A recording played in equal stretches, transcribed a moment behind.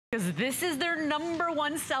Because this is their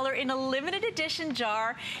 #1 seller in a limited edition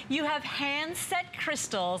jar. You have hand set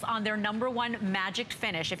crystals on their #1 magic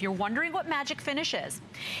finish. If you're wondering what magic finish is,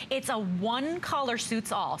 it's a one color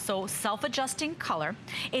suits all, so self-adjusting color.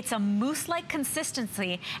 It's a mousse-like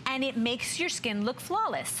consistency, and it makes your skin look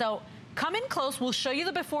flawless. So come in close, we'll show you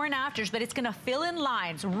the before and afters, but it's gonna fill in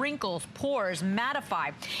lines, wrinkles, pores,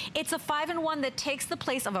 mattify. It's a 5-in-1 that takes the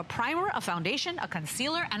place of a primer, a foundation, a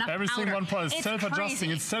concealer, and a powder. Everything in one product. It's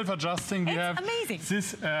self-adjusting. It's self-adjusting. We have amazing.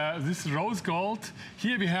 This rose gold.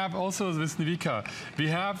 Here we have also this Nivika. We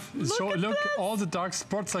have, look, all the dark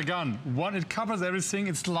spots are gone. One, it covers everything.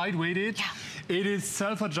 It's lightweighted. Yeah. It is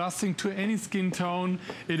self-adjusting to any skin tone.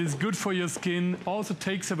 It is good for your skin. Also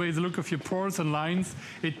takes away the look of your pores and lines.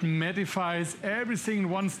 It mattifies everything in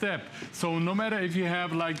one step. So no matter if you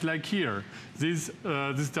have like here, these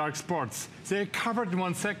dark spots, they're covered in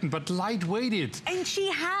 1 second, but lightweighted. And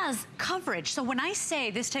she has coverage. So when I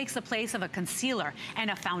say this takes the place of a concealer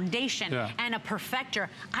and a foundation and a perfector,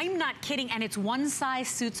 I'm not kidding, and it's one size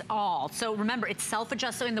suits all. So remember, it's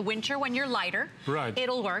self-adjust. So in the winter when you're lighter,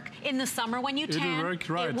 it'll work. In the summer when you tan,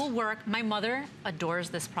 it will work. My mother adores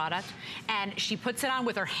this product, and she puts it on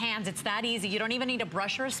with her hands. It's that easy. You don't even need a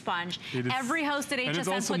brush or a sponge. Every host at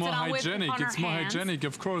HSN puts it on with her hands. It's more hygienic,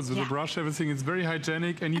 of course, with a brush, everything is very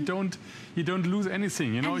hygienic, and you don't lose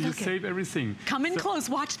anything, you know, you save everything. Come in close,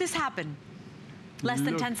 watch this happen. Less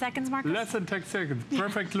than 10 seconds, Marcus? Less than 10 seconds.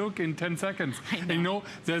 Perfect look in 10 seconds. I know.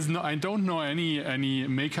 I don't know any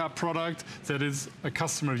makeup product that is a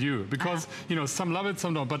customer view, because you know, some love it,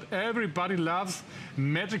 some don't. But everybody loves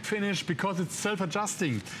magic finish because it's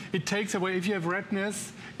self-adjusting. It takes away, if you have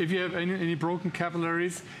redness, if you have any broken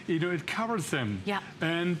capillaries, you know, it covers them. Yeah.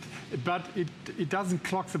 But it doesn't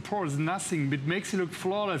clog the pores, nothing. It makes you look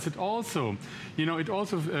flawless. It also, you know,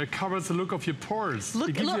 covers the look of your pores.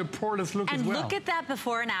 It gives you a poreless look as well. And look at that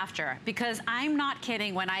before and after, because I'm not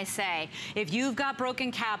kidding when I say, if you've got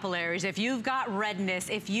broken capillaries, if you've got redness,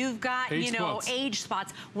 if you've got, age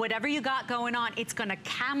spots, whatever you got going on, it's gonna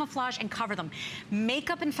camouflage and cover them.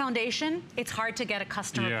 Makeup and foundation, it's hard to get a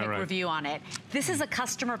customer pick review on it. This is a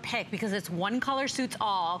customer pick because it's one color suits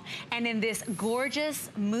all, and in this gorgeous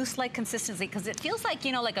mousse-like consistency, because it feels like,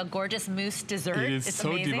 you know, like a gorgeous mousse dessert. It is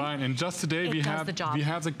so amazing. divine. And just today we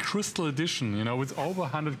have the crystal edition, you know, with over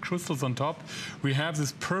 100 crystals on top. We have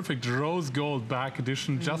this perfect rose gold back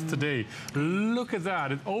edition just today. Look at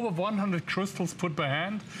that. It's over 100 crystals put by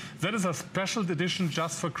hand. That is a special edition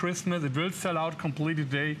just for Christmas. It will sell out completely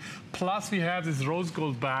today. Plus we have this rose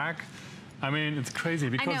gold back. I mean, it's crazy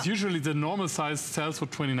because usually the normal size sells for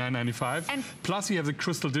 $29.95. Plus we have the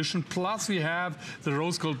crystal edition. Plus we have the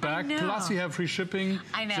rose gold bag. Plus we have free shipping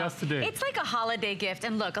just today. It's like a holiday gift.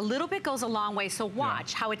 And look, a little bit goes a long way. So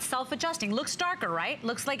watch how it's self-adjusting. Looks darker, right?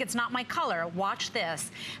 Looks like it's not my color. Watch this.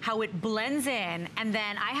 How it blends in. And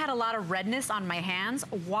then I had a lot of redness on my hands.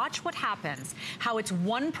 Watch what happens. How it's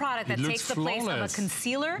one product that takes the place of a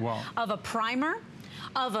concealer, of a primer,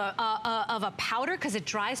 of a powder, because it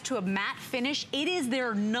dries to a matte finish. It is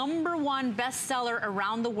their #1 bestseller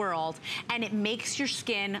around the world, and it makes your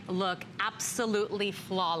skin look absolutely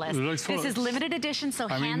flawless. This is limited edition, so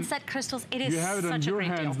hand set crystals. It is such a great deal. You have it on your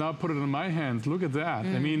hands, now put it on my hands. Look at that.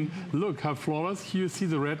 I mean, look how flawless. Here you see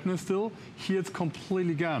the redness still. Here it's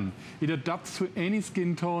completely gone. It adapts to any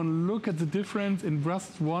skin tone. Look at the difference in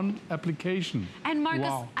just one application. And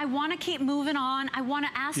Marcus, I want to keep moving on. I want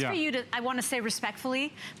to ask for you to, I want to say respectfully,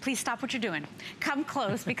 please stop what you're doing. Come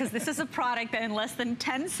close, because this is a product that in less than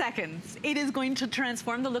 10 seconds, it is going to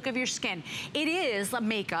transform the look of your skin. It is a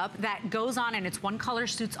makeup that goes on and it's one color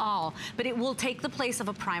suits all, but it will take the place of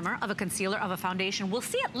a primer, of a concealer, of a foundation. We'll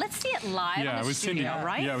see it, let's see it live on the studio,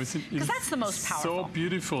 right? Yeah, because that's the most powerful. So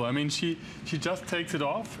beautiful. I mean, she just takes it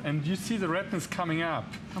off and you see the redness coming up.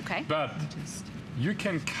 Okay. But you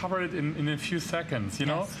can cover it in a few seconds, you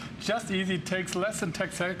know? Just easy, it takes less than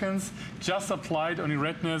 10 seconds. Just apply it on your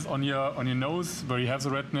redness, on your nose, where you have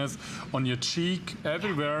the redness, on your cheek,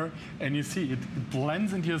 everywhere. And you see, it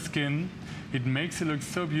blends into your skin. It makes it look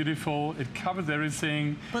so beautiful. It covers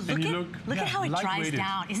everything. But look at how it dries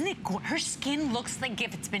down. Isn't it gorgeous? Her skin looks like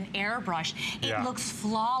if it's been airbrushed. It looks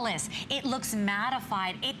flawless. It looks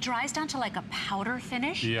mattified. It dries down to like a powder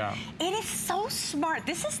finish. Yeah. It is so smart.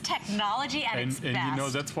 This is technology at its And best. you know,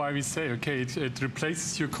 that's why we say, okay, it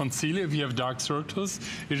replaces your concealer if you have dark circles.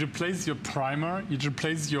 It replaces your primer. It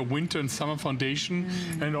replaces your winter and summer foundation.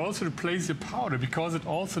 And it also replaces your powder because it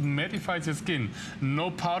also mattifies your skin.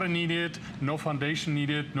 No powder needed, no foundation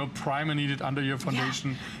needed, no primer needed under your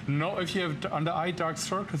foundation. Yeah. No, if you have under eye dark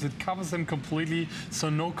circles, it covers them completely, so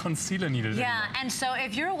no concealer needed anymore. And so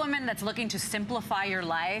if you're a woman that's looking to simplify your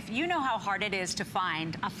life, you know how hard it is to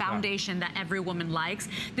find a foundation that every woman likes.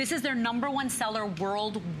 This is their #1 seller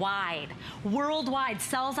worldwide. Worldwide.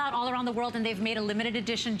 Sells out all around the world, and they've made a limited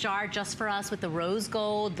edition jar just for us with the rose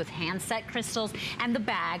gold, with hand-set crystals, and the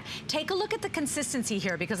bag. Take a look at the consistency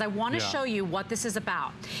here because I want to show you what this is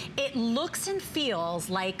about. It looks and feels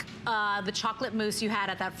like the chocolate mousse you had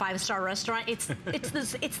at that 5-star restaurant. It's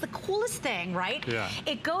the coolest thing, right? Yeah.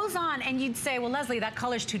 It goes on, and you'd say, well, Leslie, that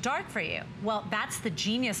color's too dark for you. Well, that's the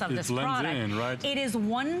genius of this product. It blends in, right? It is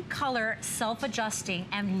one color, self-adjusting,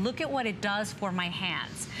 and look at what it does for my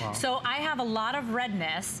hands. Wow. So I have a lot of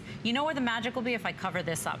redness. You know where the magic will be if I cover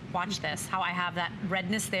this up? Watch this, how I have that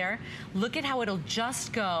redness there. Look at how it'll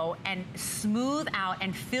just go and smooth out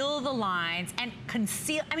and fill the lines and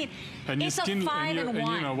conceal. I mean, and it's a 5-in-1. And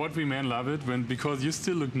you know what, we men love it because you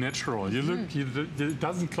still look natural. You look, it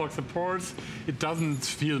doesn't clog the pores. It doesn't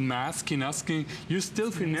feel masky. You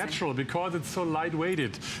still feel natural because it's so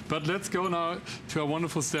lightweighted. But let's go now to our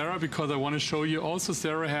wonderful Sarah because I want to show you. Also,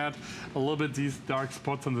 Sarah had a little bit these dark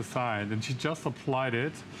spots on the side, and she just applied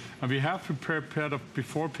it. And we have prepared a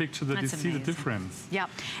before picture that you see the difference. Yep.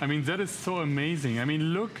 I mean, that is so amazing. I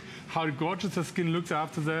mean, look how gorgeous the skin looks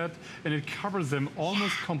after that, and it covers them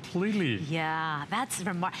almost completely. Yeah, that's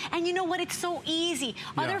remarkable. And you know what? It's so easy.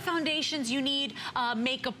 Other foundations, you need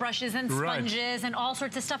makeup brushes and sponges and all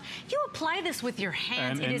sorts of stuff. You apply this with your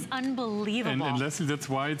hands. It is unbelievable. And Leslie, that's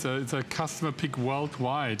why it's a customer pick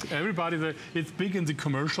worldwide. Everybody, it's big in the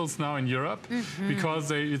commercials now in Europe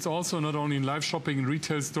because it's also not only in live shopping and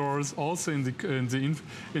retail stores, also in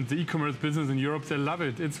the e-commerce business in Europe. They love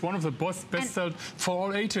it. It's one of the best sellers for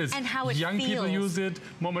all ages. And how it Young feels. people use it,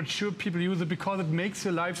 more mature people use it because it makes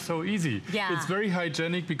your life so easy. Yeah. It's very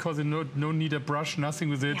hygienic because you no need a brush, nothing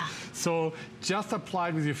with it. Yeah. So just apply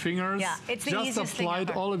it with your fingers. Yeah, it's the easiest just apply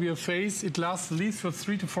it all over your face. It lasts at least for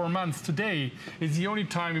 3 to 4 months. Today is the only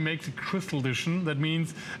time we make the crystal edition. That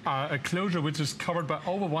means a closure which is covered by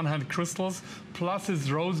over 100 crystals, plus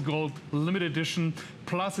this rose gold limited edition,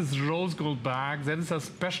 plus this rose gold bag. That is a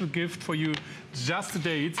special gift for you just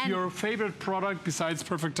today. It's your favorite product besides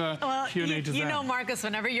Perfecta here in HSN. You know, Marcus,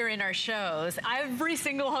 whenever you're in our shows, every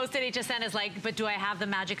single host at HSN is like, but do I have the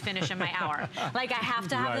magic finish in my hour? Like, I have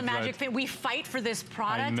to have the magic finish. We fight for this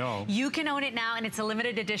product. I know. You can own it now, and it's a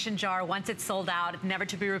limited edition jar. Once it's sold out, never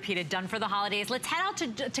to be repeated, done for the holidays. Let's head out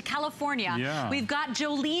to California. Yeah. We've got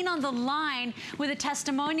Jolene on the line with a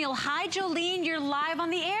testimonial. Hi, Jolene. You're live on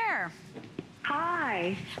the air.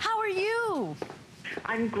 Hi. How are you?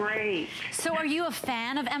 I'm great. So are you a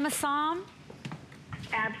fan of Asam?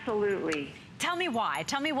 Absolutely. Tell me why.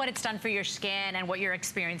 Tell me what it's done for your skin and what your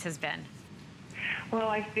experience has been. Well,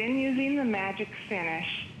 I've been using the Magic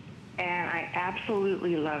Finish, and I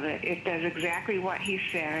absolutely love it. It does exactly what he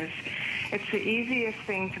says. It's the easiest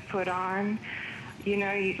thing to put on. You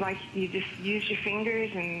know, you just use your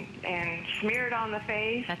fingers and smear it on the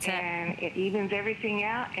face. That's it. And it evens everything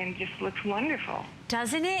out and just looks wonderful.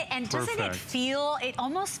 Doesn't it? And doesn't it feel, it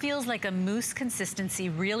almost feels like a mousse consistency,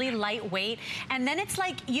 really lightweight. And then it's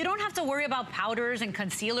like, you don't have to worry about powders and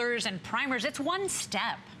concealers and primers. It's one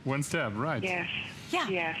step. One step, right. Yes. Yeah.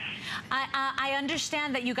 Yes. I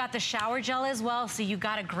understand that you got the shower gel as well, so you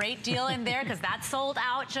got a great deal in there because that's sold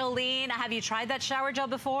out, Jolene. Have you tried that shower gel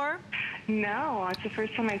before? No, it's the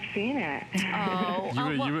first time I've seen it. Oh,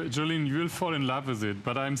 Jolene, you will fall in love with it.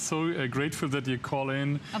 But I'm so grateful that you call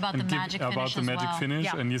in about and the magic finish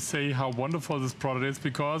and you say how wonderful this product is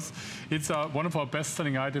because it's one of our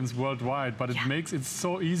best-selling items worldwide. But it makes it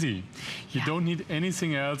so easy. You don't need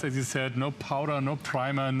anything else, as you said. No powder, no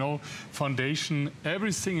primer, no foundation.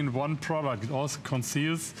 Everything in one product. It also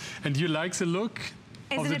conceals. And you like the look?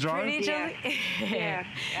 Isn't it pretty, Yes, yes.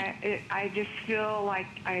 I just feel like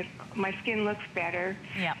my skin looks better.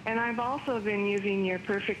 Yeah. And I've also been using your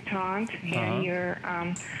Perfect Taunt and your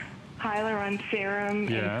Hyaluron Serum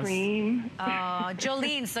and Cream. Oh,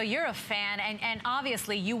 Jolene, so you're a fan, and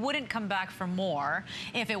obviously you wouldn't come back for more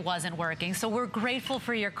if it wasn't working. So we're grateful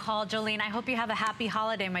for your call, Jolene. I hope you have a happy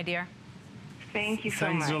holiday, my dear. Thank you so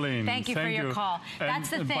much. Thanks, Jolene. Thank you for your call. That's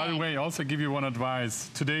the thing. By the way, also give you one advice.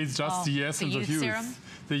 Today is just the essence of youth. Serum?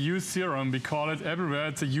 the youth serum. We call it everywhere.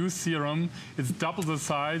 It's a youth serum. It's double the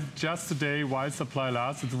size, just today while supply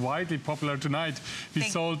lasts. It's widely popular tonight. We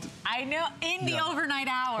sold... I know, in the overnight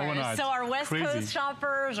hours. Overnight. So our West Coast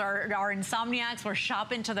shoppers, our insomniacs were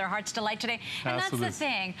shopping to their heart's delight today. And that's the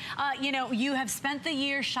thing. You know, you have spent the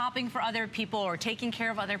year shopping for other people or taking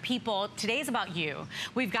care of other people. Today's about you.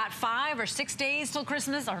 We've got 5 or 6 days till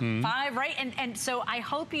Christmas, or 5, right? And so I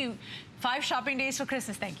hope you... 5 shopping days for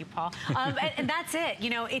Christmas. Thank you, Paul. And that's it.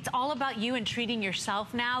 You know, it's all about you and treating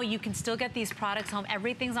yourself now. You can still get these products home.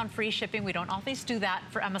 Everything's on free shipping. We don't always do that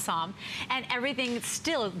for Asam. And everything's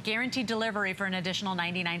still guaranteed delivery for an additional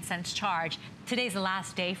 99 cents charge. Today's the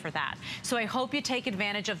last day for that. So I hope you take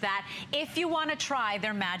advantage of that. If you want to try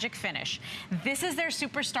their Magic Finish, this is their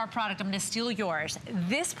superstar product. I'm going to steal yours.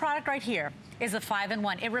 This product right here is a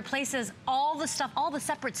 5-in-1. It replaces all the stuff, all the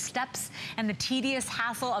separate steps and the tedious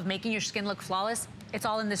hassle of making your skin look flawless. It's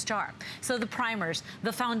all in this jar. So the primers,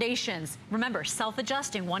 the foundations, remember,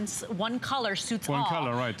 self-adjusting, one color suits all. One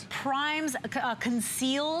color, right. Primes,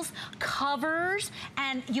 conceals, covers,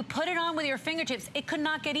 and you put it on with your fingertips. It could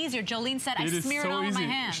not get easier. Jolene said, I smear it on with my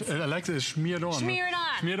hands. Alexa, smear it on. Smear it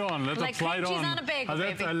on. Smear it on. Let's apply it on. Like cream cheese on a bagel,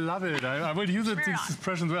 baby. I love it. I will use this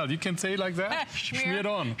expression as well. You can say it like that. Smear it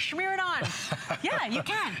on. Smear it on. Yeah, you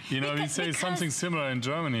can. You know, we say something similar in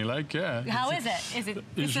Germany, like, yeah. How is it?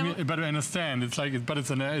 Is it? But I understand. It's like, but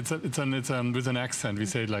it's with an accent. We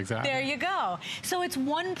say it like that. There you go. So it's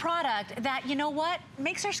one product that, you know what,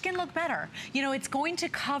 makes our skin look better. You know, it's going to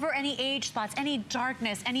cover any age spots, any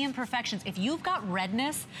darkness, any imperfections. If you've got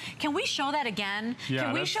redness, can we show that again? Yeah,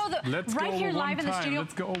 can we show the right here live in the studio?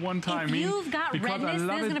 Let's go one time. If you've got redness,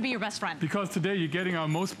 this is going to be your best friend. Because today you're getting our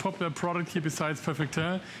most popular product here besides Perfect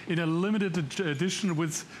Hair in a limited edition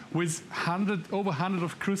with over 100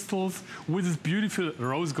 of crystals with this beautiful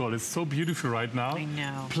rose gold. It's so beautiful right now. I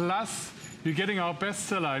know. Plus, you're getting our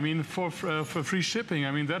bestseller. I mean, for free shipping.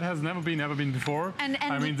 I mean, that has never been before. And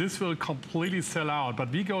I mean, this will completely sell out.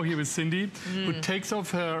 But we go here with Cindy, who takes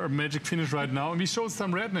off her Magic Finish right now, and we show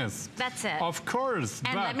some redness. That's it. Of course.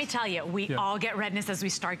 And let me tell you, we all get redness as we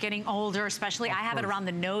start getting older, especially I have it around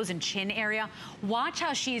the nose and chin area. Watch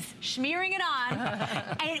how she's smearing it on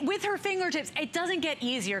and with her fingertips. It doesn't get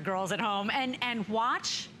easier, girls at home. And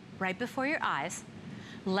watch right before your eyes,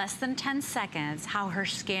 less than 10 seconds, how her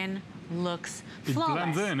skin looks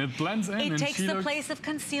flawless. It blends in. It takes the place of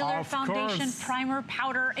concealer, foundation, primer,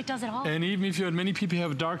 powder. It does it all. And even if many people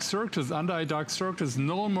have dark circles, under-eye dark circles,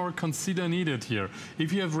 no more concealer needed here.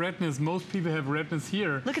 If you have redness, most people have redness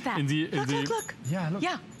here. Look at that. Look. Yeah, look.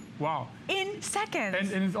 Yeah. Wow. In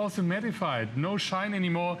seconds. And it's also mattified. No shine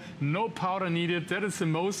anymore, no powder needed. That is the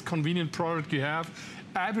most convenient product you have.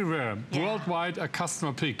 Everywhere, worldwide, a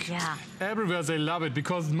customer pick. Yeah. Everywhere they love it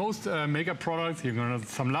because most makeup products,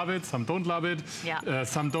 some love it, some don't love it,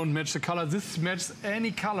 some don't match the color. This matches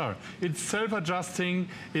any color. It's self-adjusting,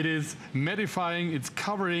 it is mattifying, it's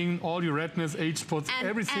covering all your redness, age spots,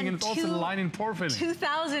 everything, and it's also lining pore filling.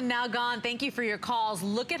 2,000 now gone. Thank you for your calls.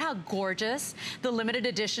 Look at how gorgeous the limited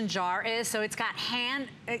edition jar is. So it's got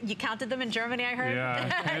you counted them in Germany, I heard?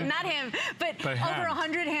 Yeah. Not him, but over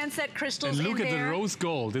 100 hand-set crystals in there. And look at the rose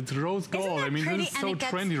gold. It's rose gold. I mean, this is so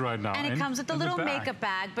trendy right now. And it comes with the little makeup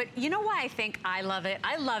bag. But you know why I think I love it?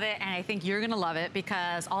 I love it, and I think you're going to love it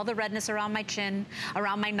because all the redness around my chin,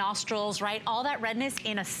 around my nostrils, right? All that redness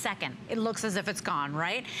in a second. It looks as if it's gone,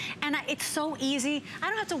 right? And it's so easy. I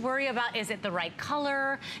don't have to worry about, is it the right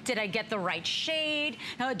color? Did I get the right shade?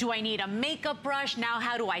 Do I need a makeup brush? Now,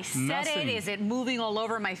 how do I set it? Is it moving all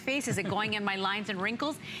over my face? Is it going in my lines and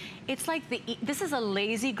wrinkles? It's like this is a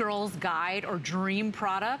lazy girl's guide or dream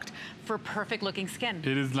product for perfect looking skin.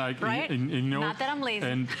 It is like, right? You know, not that I'm lazy.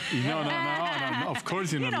 And no, of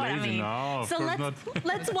course you're not lazy. I mean. No, of course not.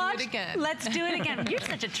 Let's watch. Let's do it again. You're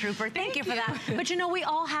such a trooper. Thank you for that. But you know, we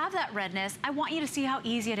all have that redness. I want you to see how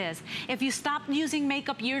easy it is. If you stopped using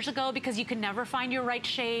makeup years ago because you could never find your right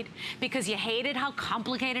shade, because you hated how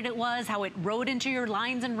complicated it was, how it rode into your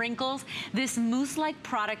lines and wrinkles, this mousse-like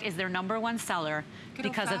product is their #1 seller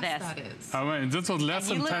because of this. That is. I mean, this was less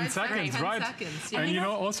than 10 seconds, right? 10 seconds, yeah. And you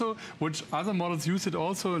know, also, which other models use it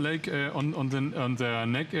also, like on the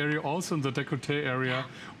neck area, also in the décolleté area,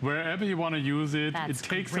 wherever you want to use it. It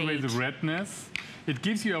takes away the redness. It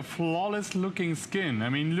gives you a flawless looking skin. I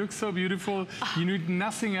mean, it looks so beautiful. You need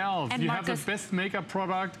nothing else. And you have the best makeup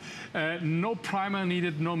product. No primer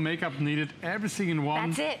needed, no makeup needed. Everything in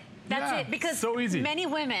one. That's it. That's it. Because so easy. Many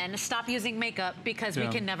women stop using makeup because we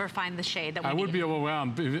can never find the shade that we need. I would be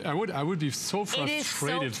overwhelmed. I would be so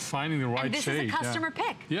frustrated finding the right shade. This is a customer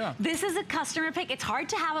pick. Yeah. This is a customer pick. It's hard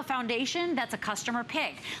to have a foundation that's a customer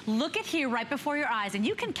pick. Look at here right before your eyes, and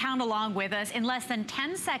you can count along with us. In less than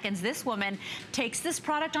 10 seconds, this woman takes this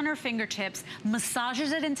product on her fingertips,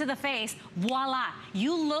 massages it into the face. Voila.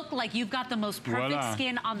 You look like you've got the most perfect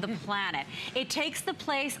skin on the planet. It takes the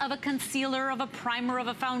place of a concealer, of a primer, of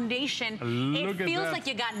a foundation. It feels like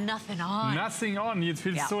you got nothing on. Nothing on. It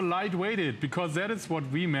feels so lightweighted, because that is what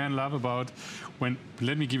we men love about when,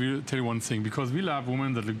 let me tell you one thing, because we love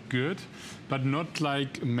women that look good, but not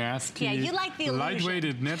like masky. Yeah, you like the illusion.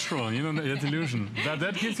 Lightweighted, natural, you know, it's illusion.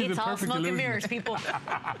 That gives you the perfect illusion. It's all smoke and mirrors, people.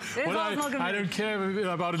 I don't care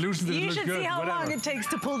about illusions that look good. You should see how long it takes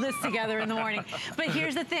to pull this together in the morning. But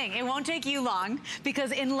here's the thing, it won't take you long,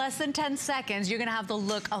 because in less than 10 seconds, you're gonna have the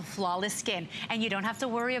look of flawless skin. And you don't have to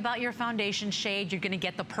worry about your foundation shade. You're gonna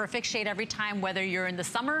get the perfect shade every time, whether you're in the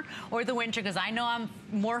summer or the winter, because I know I'm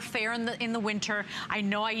more fair in the winter. I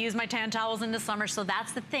know I use my tan towels in the summer, so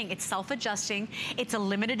that's the thing. It's self-adjusting. It's a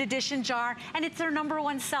limited edition jar, and it's their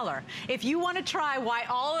 #1 seller. If you want to try why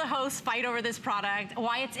all the hosts fight over this product,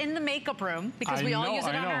 why it's in the makeup room, because we all use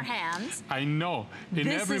it on our hands. I know. In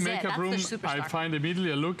every makeup room, I find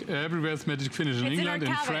immediately a look. Everywhere's Magic Finish. In England,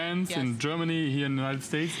 in France, in Germany, here in the United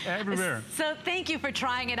States, everywhere. So thank you for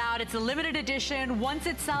trying it out. It's a limited edition. Once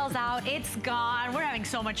it sells out, it's gone. We're having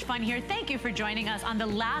so much fun here. Thank you for joining us on the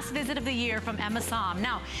last visit of the year from Asam.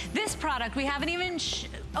 Now, this product, we haven't even...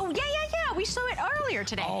 we saw it earlier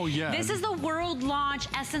today. Oh, yeah. This is the world launch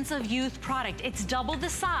Essence of Youth product. It's double the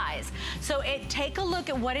size. So take a look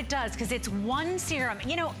at what it does, because it's one serum.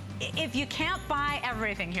 You know, if you can't buy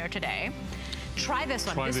everything here today, try this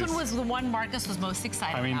one. This one was the one Marcus was most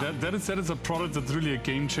excited about. I mean, that is a product that's really a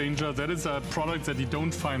game changer. That is a product that you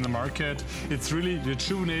don't find in the market. It's really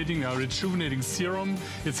rejuvenating serum.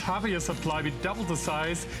 It's half a year supply. We doubled the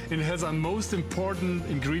size. It has a most important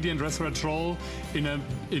ingredient, resveratrol, in a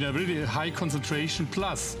really high concentration,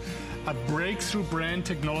 plus a breakthrough brand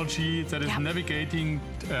technology that is navigating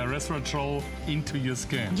resveratrol into your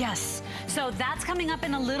skin. Yes. So that's coming up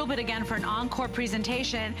in a little bit again for an encore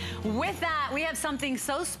presentation. With that, we have something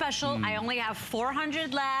so special. I only have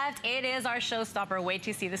 400 left. It is our showstopper. Wait till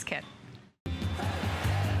you see this kit.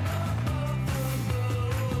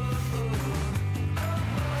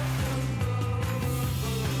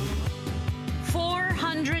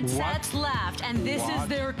 400 sets left, and this is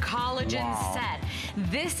their collagen set.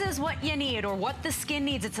 This is what you need, or what the skin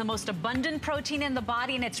needs. It's the most abundant protein in the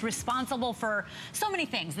body, and it's responsible for so many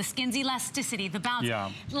things. The skin's elasticity, the bounce,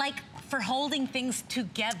 like for holding things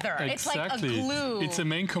together. Exactly. It's like a glue. It's a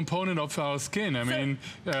main component of our skin. I mean,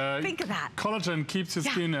 think of that. Collagen keeps your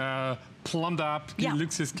skin plumped up,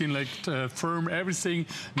 looks your skin like firm, everything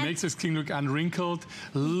makes your skin look unwrinkled.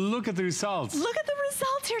 Look at the results. Look at the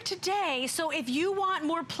results here today. So if you want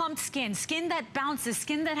more plump skin, skin that bounces,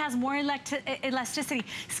 skin that has more elasticity,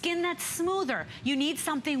 skin that's smoother, you need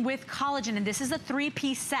something with collagen, and this is a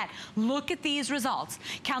 3-piece set. Look at these results.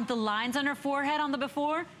 Count the lines on her forehead on the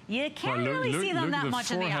before. You can't really see them that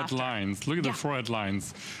much in the after. Look at the forehead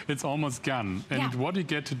lines. It's almost gone. And what you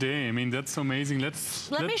get today, I mean, that's so amazing.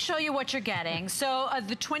 Let me show you what you're getting. So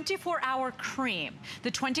the 24-hour cream.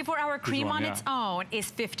 The 24-hour cream on its own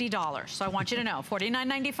is $50. So I want you to know,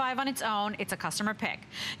 $49.95 on its own. It's a customer pick.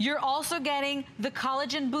 You're also getting the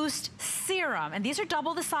Collagen Boost Serum. And these are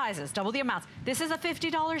double the sizes, double the amounts. This is a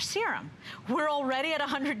 $50 serum. We're already at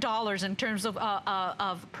 $100 in terms of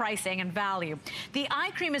pricing and value. The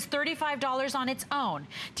eye cream is $35 on its own.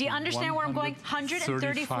 Do you understand where I'm going?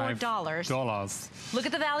 $134. Look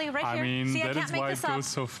at the value right here. I mean, see, that is why it goes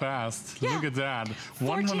so fast. Look at that.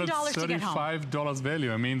 $135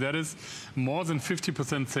 value. I mean, that is more than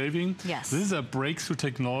 50% saving. Yes. This is a breakthrough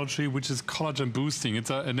technology, which is collagen boosting. It's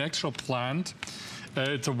an actual plant.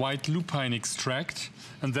 It's a white lupine extract.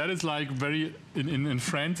 And that is like in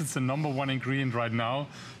France, it's the #1 ingredient right now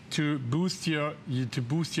to boost your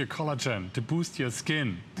collagen, to boost your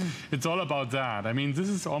skin. It's all about that. I mean, this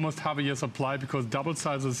is almost half a year supply, because double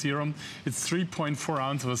size of serum, it's 3.4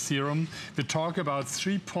 ounce of a serum. We talk about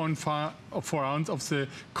 3.4 ounce of the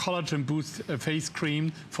collagen boost face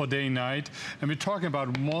cream for day and night. And we're talking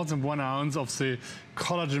about more than 1 ounce of the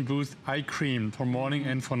collagen boost eye cream for morning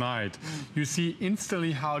and for night. You see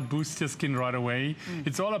instantly how it boosts your skin right away.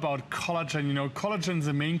 It's all about collagen. You know, collagen is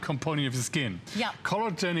the main component of the skin.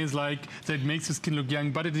 Collagen is like that it makes your skin look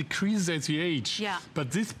young, but it decreases as you age. Yeah.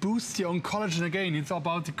 But this boosts your own collagen again. It's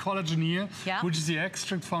about the collagen here, which is the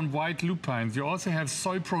extract from white lupines. You also have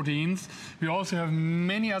soy proteins. We also have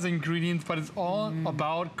many other ingredients, but it's all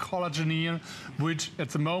about collagen here, which at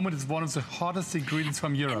the moment is one of the hottest ingredients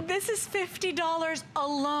from Europe. And this is $50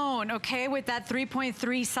 alone, okay, with that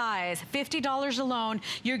 3.3 size. $50 alone.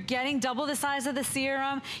 You're getting double the size of the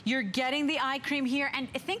serum. You're getting the eye cream here. And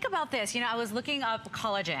think about this. You know, I was looking up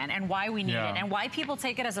collagen and why we need it and why people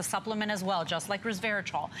take it as a supplement as well, just like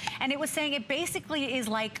resveratrol. And it was saying it basically is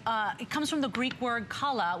like, it comes from the Greek word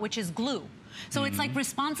kala, which is glue. So it's like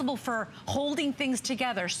responsible for holding things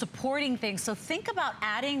together, supporting things. So think about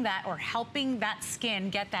adding that or helping that skin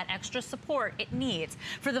get that extra support it needs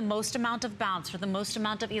for the most amount of bounce, for the most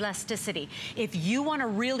amount of elasticity. If you want to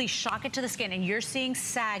really shock it to the skin and you're seeing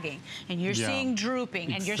sagging and you're seeing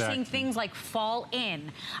drooping and you're seeing things like fall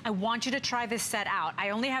in, I want you to try this set out. I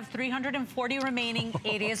only have 340 remaining.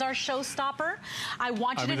 It is our showstopper. I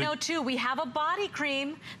want you to know too, we have a body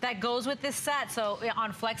cream that goes with this set. So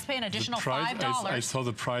on FlexPay, an additional $5. I saw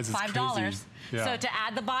the price is $5. crazy. Yeah. So to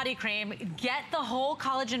add the body cream, get the whole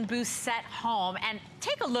collagen boost set home and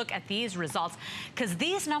take a look at these results. Because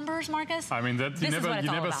these numbers, Marcus, I mean, that you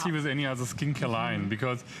never see with any other skincare line,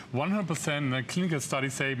 because 100% clinical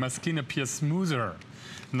studies say my skin appears smoother.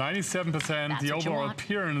 97% the overall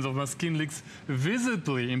appearance of my skin looks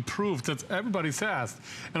visibly improved. That's everybody says.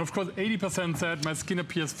 And of course, 80% said my skin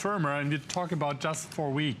appears firmer, and we're talking about just 4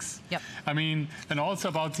 weeks. Yep. I mean, and also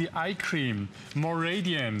about the eye cream, more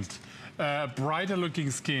radiant. Brighter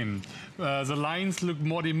looking skin. The lines look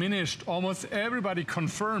more diminished. Almost everybody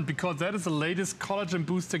confirmed, because that is the latest collagen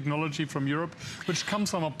boost technology from Europe, which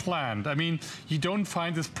comes from a plant. I mean, you don't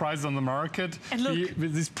find this price on the market. And look,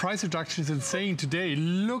 this price reduction is insane today.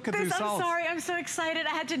 Look at the results. I'm sorry, I'm so excited.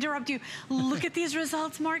 I had to interrupt you. Look at these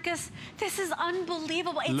results, Marcus. This is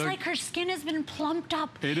unbelievable. It's like her skin has been plumped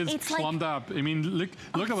up. It is plumped up. I mean, look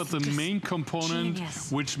about the main component,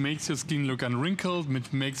 which makes your skin look unwrinkled,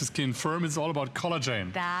 which makes the skin firm. It's all about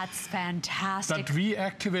collagen. That's fantastic. But we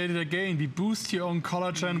activate it again. We boost your own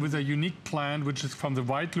collagen with a unique plant, which is from the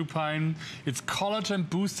white lupine. It's collagen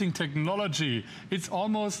boosting technology. It's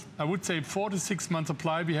almost, I would say, 4 to 6 months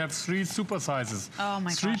supply. We have 3 super sizes. Oh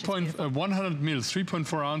my gosh, 100 mils,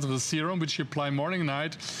 3.4 ounces of the serum, which you apply morning and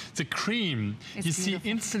night. The cream, you see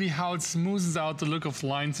instantly how it smooths out the look of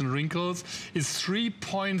lines and wrinkles. It's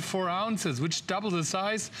 3.4 ounces, which double the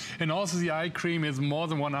size. And also the eye cream is more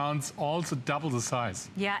than 1 ounce, also double the size.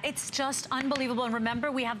 Yeah, it's just unbelievable. And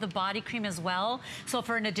remember, we have the body cream as well. So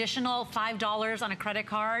for an additional $5 on a credit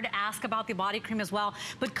card, ask about the body cream as well.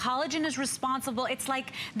 But collagen is responsible. It's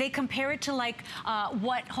like they compare it to like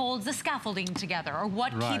what holds the scaffolding together, or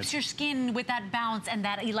what keeps your skin with that bounce and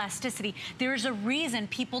that elasticity. There's a reason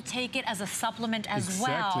people take it as a supplement as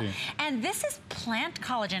well. And this is plant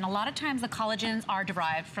collagen. A lot of times the collagens are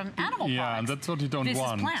derived from animal products. Yeah, and that's what you don't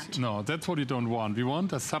want. This is plant. No, that's what you don't want. We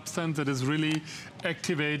want a substance that is really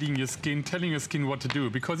activating your skin, telling your skin what to do,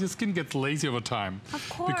 because your skin gets lazy over time. Of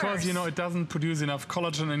course. Because, you know, it doesn't produce enough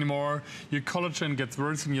collagen anymore. Your collagen gets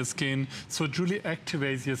worse in your skin, so it really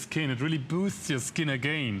activates your skin. It really boosts your skin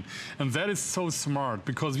again. And that is so smart,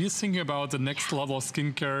 because we're thinking about the next level of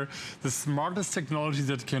skincare, the smartest technology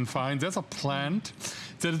that you can find. There's a plant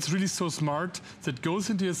that is really so smart, that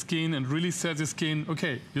goes into your skin and really says your skin,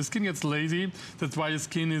 okay, your skin gets lazy. That's why your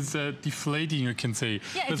skin is deflating, you can say.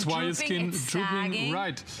 Yeah, that's why your skin is drooping.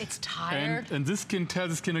 Right. It's tired. And this skin tells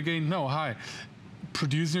the skin again, no, hi.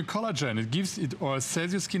 Produce your collagen. It gives it, or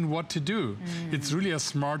says your skin what to do. It's really a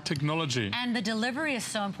smart technology. And the delivery is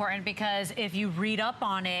so important, because if you read up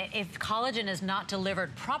on it, if collagen is not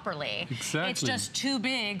delivered properly, it's just too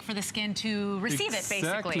big for the skin to receive it,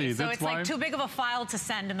 basically. So it's like too big of a file to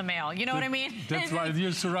send in the mail. You know what I mean? That's right.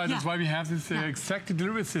 You're so right. That's why we have this exact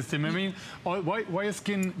delivery system. I mean,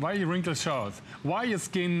 why your wrinkles shows? Why your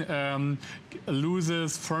skin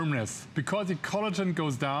loses firmness? Because the collagen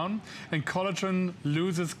goes down, and collagen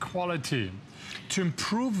loses quality. To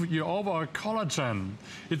improve your overall collagen,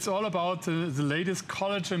 it's all about the latest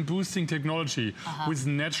collagen boosting technology with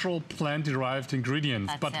natural plant-derived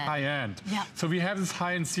ingredients, but high-end. So we have this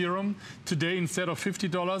high-end serum. Today, instead of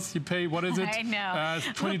 $50, you pay, what is it? I know.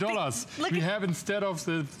 $20. We have, instead of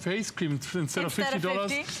the face cream, instead of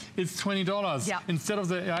 $50, it's $20. Instead of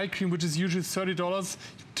the eye cream, which is usually $30,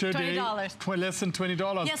 today. $20. Less than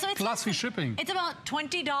 $20. Yeah, so it's plus free shipping. It's about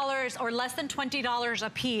 $20 or less than $20 a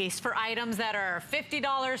piece for items that are $50,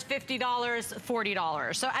 $50,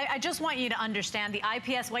 $40. So I just want you to understand the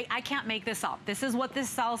IPS weight. I can't make this up. This is what this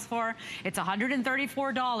sells for. It's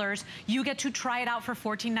 $134. You get to try it out for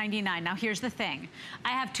 $14.99. Now here's the thing. I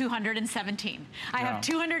have 217. I have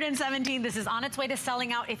 217. This is on its way to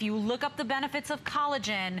selling out. If you look up the benefits of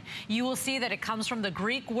collagen, you will see that it comes from the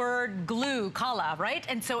Greek word glue, kala, right?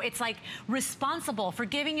 And so it's like responsible for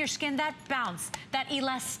giving your skin that bounce, that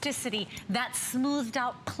elasticity, that smoothed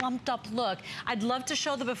out, clumped up look. I'd love to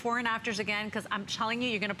show the before and afters again, because I'm telling you,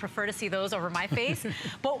 you're gonna prefer to see those over my face.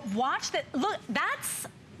 But watch that, look, that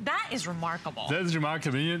is remarkable. That is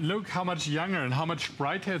remarkable. Look how much younger and how much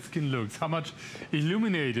brighter skin looks, how much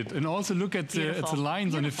illuminated. And also look at the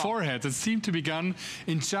lines on the forehead that seem to be done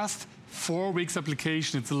in just 4 weeks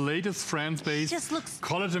application. It's the latest France-based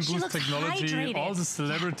collagen boost technology. Hydrated. All the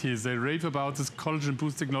celebrities, they rave about this collagen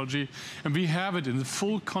boost technology, and we have it in the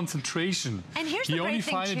full concentration. And here's the you only great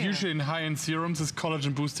thing find it usually in high-end serums, this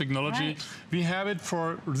collagen boost technology. Right. We have it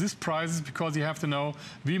for this price because you have to know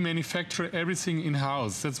we manufacture everything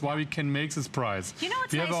in-house. That's why we can make this price. You know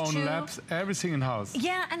what's we nice have our own too? labs, everything in-house.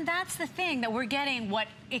 Yeah, and that's the thing, that we're getting what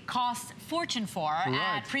it costs fortune for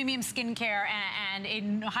at premium skincare and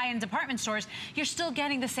in high-end department stores. You're still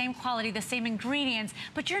getting the same quality, the same ingredients,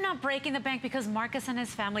 but you're not breaking the bank because Marcus and his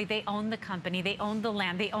family, they own the company, they own the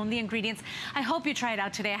land, they own the ingredients. I hope you try it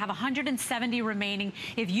out today. I have 170 remaining.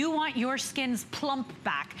 If you want your skin's plump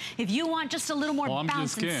back, if you want just a little more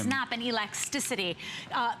bounce and snap and elasticity,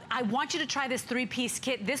 I want you to try this 3-piece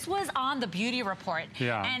kit. This was on the beauty report.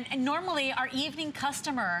 And normally our evening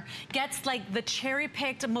customer gets like the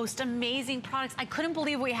cherry-picked, most amazing products. I couldn't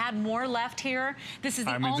believe we had more left here. This is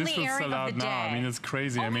the only airing of the day. I mean, it's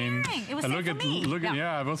crazy. I mean, it was look at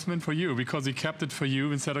yeah, it was meant for you because we kept it for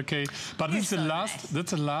you and said, okay, but this is the last.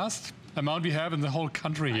 That's the last amount we have in the whole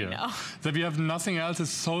country here. That we have nothing else is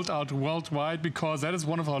sold out worldwide because that is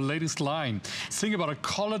one of our latest line. Think about a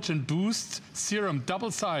collagen boost serum,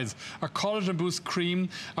 double size, a collagen boost cream,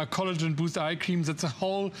 a collagen boost eye cream. That's a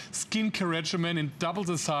whole skincare regimen in double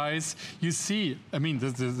the size. You see, I mean,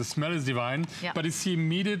 the smell is divine, but you see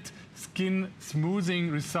immediate skin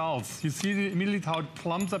smoothing results. You see immediately how it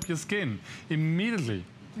plumps up your skin immediately.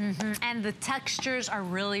 And the textures are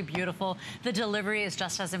really beautiful. The delivery is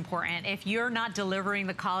just as important. If you're not delivering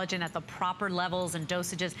the collagen at the proper levels and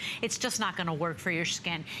dosages, it's just not going to work for your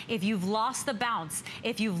skin. If you've lost the bounce,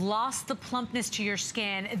 if you've lost the plumpness to your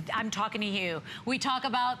skin, I'm talking to you. We talk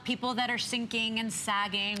about people that are sinking and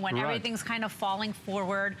sagging when everything's kind of falling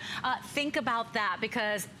forward. Think about that,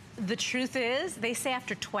 because the truth is, they say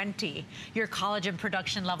after 20, your collagen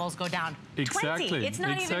production levels go down. 20. It's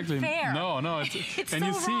not even fair. No, it's and so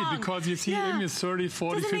you see it because you see in your 30,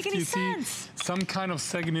 40, 50, you see some kind of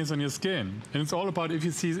sagginess on your skin. And it's all about if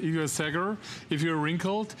you're a sagger, if you're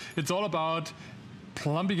wrinkled, it's all about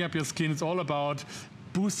plumping up your skin. It's all about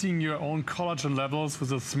boosting your own collagen levels with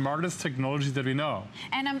the smartest technology that we know.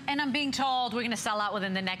 And I'm being told we're going to sell out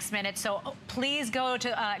within the next minute, so please go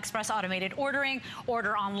to Express Automated Ordering,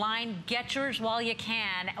 order online, get yours while you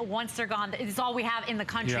can. Once they're gone, it's all we have in the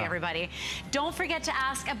country, everybody. Don't forget to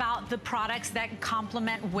ask about the products that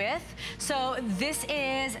complement with. So this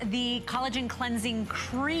is the Collagen Cleansing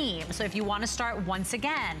Cream. So if you want to start once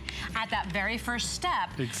again at that very first step,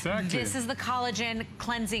 this is the Collagen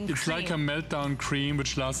Cleansing Cream. It's like a meltdown cream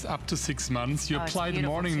which lasts up to 6 months. You apply it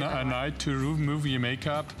morning and night to remove your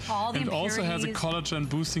makeup. And it also has a collagen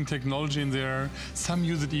boosting technology in there. Some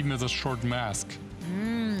use it even as a short mask.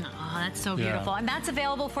 Oh, that's so beautiful. And that's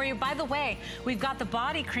available for you. By the way, we've got the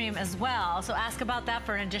body cream as well. So ask about that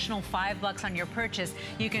for an additional $5 on your purchase.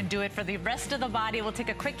 You can do it for the rest of the body. We'll take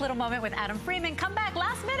a quick little moment with Adam Freeman. Come back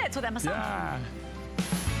last minutes with Asam.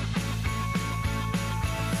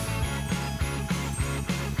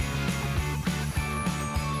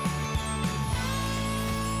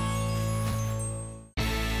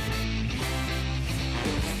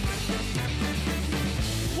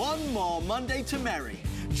 One more Monday to merry.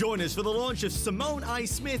 Join us for the launch of Simone I.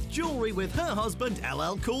 Smith jewelry with her husband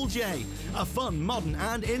LL Cool J. A fun, modern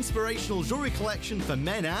and inspirational jewelry collection for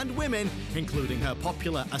men and women, including her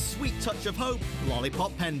popular A Sweet Touch of Hope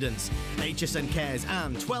lollipop pendants. HSN Cares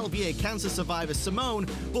and 12-year cancer survivor Simone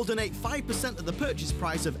will donate 5% of the purchase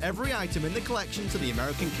price of every item in the collection to the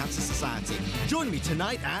American Cancer Society. Join me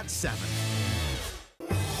tonight at 7.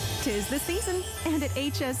 'Tis the season, and at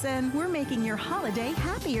HSN, we're making your holiday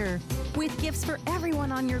happier with gifts for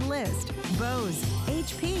everyone on your list. Bose,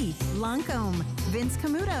 HP, Lancome, Vince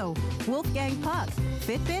Camuto, Wolfgang Puck,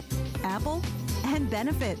 Fitbit, Apple, and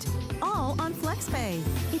Benefit. All on FlexPay.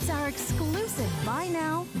 If exclusive buy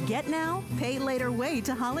now, get now, pay later way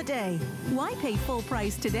to holiday. Why pay full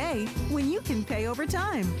price today when you can pay over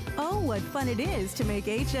time? Oh, what fun it is to make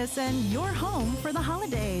HSN your home for the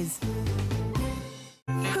holidays.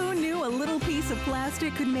 Who knew a little piece of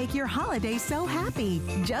plastic could make your holiday so happy?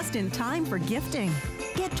 Just in time for gifting.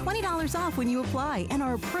 Get $20 off when you apply and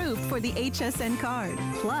are approved for the HSN card.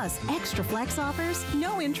 Plus, extra flex offers,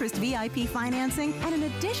 no interest VIP financing, and an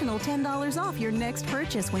additional $10 off your next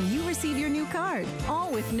purchase when you receive your new card.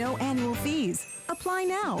 All with no annual fees. Apply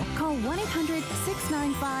now. Call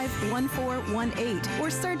 1-800-695-1418 or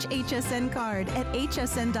search HSN card at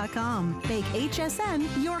hsn.com. Make HSN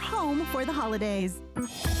your home for the holidays.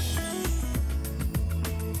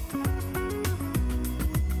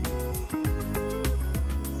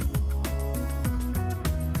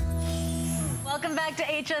 Welcome back to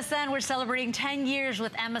HSN. We're celebrating 10 years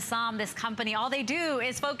with Asam, this company. All they do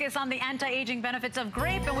is focus on the anti-aging benefits of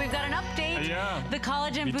grape, and we've got an update. The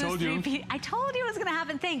Collagen Boost repeat. I told you it was going to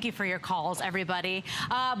happen. Thank you for your calls, everybody.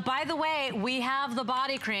 By the way, we have the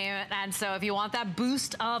body cream, and so if you want that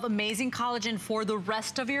boost of amazing collagen for the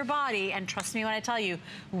rest of your body, and trust me when I tell you,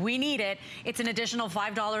 we need it, it's an additional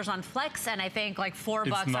 $5 on Flex, and I think like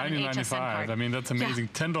 $4 on an HSN card. I mean, that's amazing.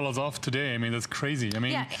 $10 off today. I mean, that's crazy. I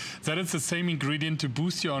mean, that is the same ingredient to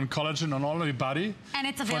boost your own collagen on all of your body. And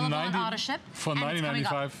it's available on auto ship. For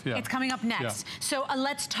 $90.95. It's coming up next. So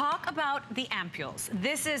let's talk about the ampules.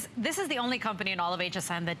 This is the only company in all of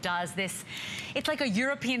HSN that does this. It's like a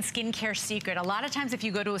European skincare secret. A lot of times if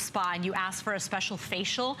you go to a spa and you ask for a special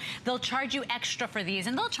facial, they'll charge you extra for these.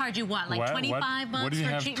 And they'll charge you what, like 25 bucks what do you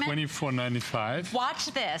for have, treatment? $24.95? Watch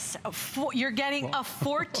this. You're getting a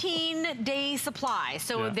 14-day supply.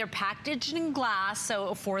 So they're packaged in glass,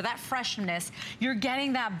 so for that freshness, you're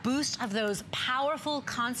getting that boost of those powerful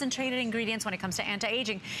concentrated ingredients when it comes to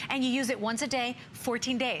anti-aging, and you use it once a day,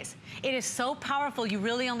 14 days. It is so powerful, you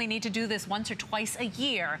really only need to do this once or twice a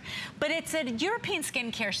year. But it's a European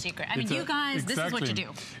skincare secret. I mean, you guys, this is what you do.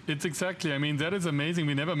 It's exactly, I mean, that is amazing.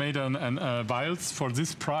 We never made vials for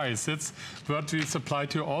this price. It's what we supply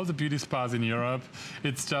to all the beauty spas in Europe.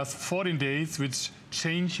 It's just 14 days, which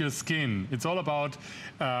change your skin. It's all about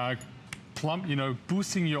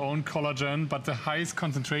boosting your own collagen, but the highest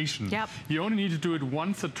concentration. You only need to do it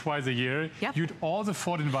once or twice a year. You do all the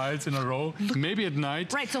 14 vials in a row, maybe at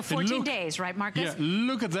night. Right, so 14 days, right, Marcus? Yeah,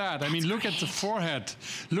 look at that. I mean, look at the forehead.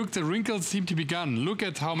 Look, the wrinkles seem to be gone. Look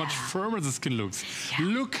at how much firmer the skin looks.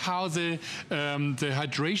 Look how the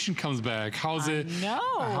hydration comes back, how the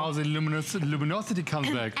luminosity comes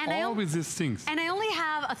back. All with these things. And I only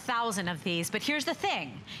have 1,000 of these, but here's the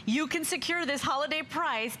thing. You can secure this holiday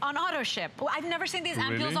price on auto ship. I've never seen these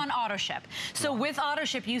ampules on auto ship. So with auto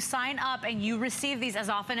ship, you sign up and you receive these as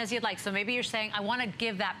often as you'd like. So maybe you're saying, I want to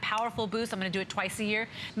give that powerful boost. I'm going to do it twice a year.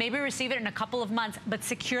 Maybe receive it in a couple of months, but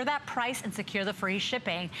secure that price and secure the free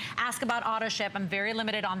shipping. Ask about auto ship. I'm very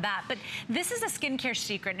limited on that. But this is a skincare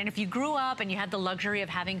secret. And if you grew up and you had the luxury of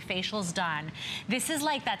having facials done, this is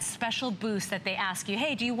like that special boost that they ask you,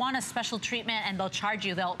 hey, do you want a special treatment? And they'll charge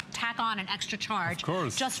you. They'll tack on an extra charge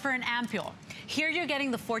just for an ampule. Here you're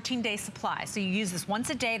getting the 14-day supply. So you use this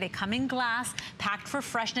once a day. They come in glass, packed for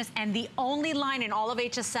freshness, and the only line in all of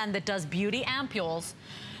HSN that does beauty ampules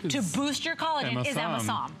to boost your collagen is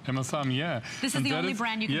Asam. Asam, yeah. This is the only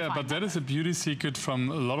brand you can find. Yeah, but that is a beauty secret from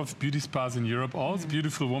a lot of beauty spas in Europe. All the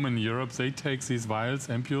beautiful women in Europe, they take these vials,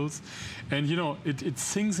 ampules, and you know, it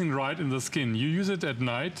sinks in right in the skin. You use it at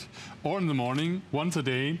night or in the morning, once a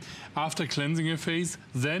day, after cleansing your face.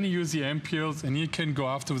 Then you use the ampules, and you can go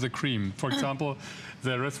after with a cream. For example,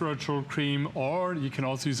 the resveratrol cream, or you can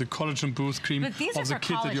also use a collagen boost cream of the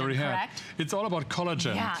kit that you already have. It's all about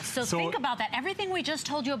collagen. Yeah, so think about that. Everything we just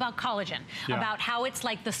told you about collagen, about how it's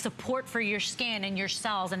like the support for your skin and your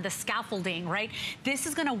cells and the scaffolding, right? This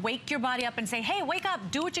is gonna wake your body up and say, hey, wake up,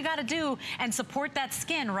 do what you gotta do and support that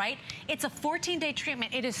skin, right? It's a 14-day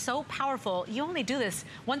treatment. It is so powerful. You only do this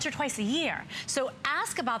once or twice a year. So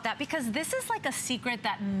ask about that, because this is like a secret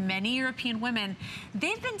that many European women,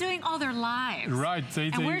 they've been doing all their lives. Right.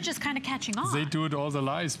 And we're just kind of catching on. They do it all their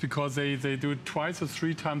lives because they do it twice or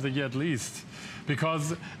 3 times a year at least.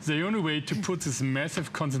 Because the only way to put this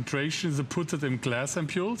massive concentration is to put it in glass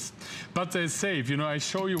ampules. But they're safe. You know, I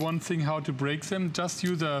show you one thing how to break them. Just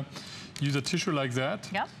use a tissue like that.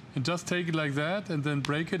 and just take it like that and then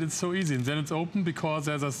break it. It's so easy. And then it's open because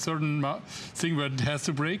there's a certain thing where it has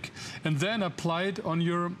to break. And then apply it on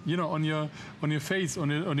your, you know, on your face, on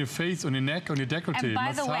your face, on your neck, on your décolleté. And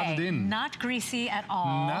by the Massage way, it in. not greasy at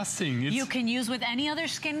all. Nothing. You can use with any other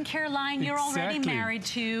skincare line you're already married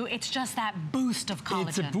to. It's just that boost of collagen.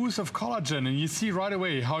 It's a boost of collagen, and you see right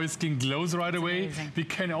away how your skin glows right away. Amazing. We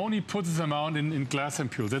can only put this amount in glass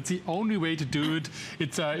ampules. That's the only way to do it.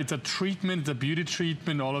 It's a treatment, it's a beauty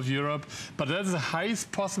treatment in all of Europe, but that is the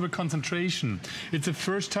highest possible concentration. It's the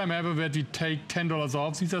first time ever that we take $10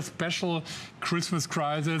 off. These are special Christmas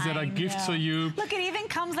prizes that are gifts for you. Look, it even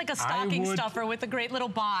comes like a stocking stuffer with a great little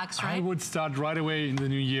box, right? I would start right away in the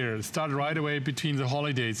new year. Start right away between the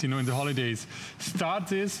holidays, you know, in the holidays. Start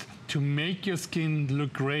this to make your skin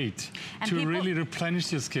look great, and to really replenish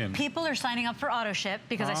your skin. People are signing up for auto ship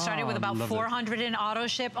because I started with about 400 in auto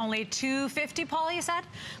ship, only 250, Paul, you said,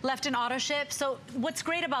 left in auto ship. So what's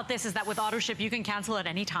great about this is that with auto ship, you can cancel at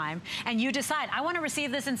any time, and you decide, I want to receive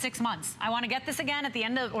this in 6 months. I want to get this again at the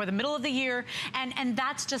end of, or the middle of the year, and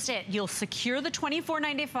that's just it. You'll secure the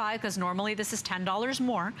 $24.95, because normally this is $10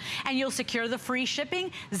 more, and you'll secure the free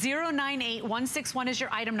shipping. 098161 is your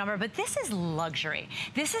item number, but this is luxury.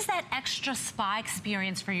 This is that extra spa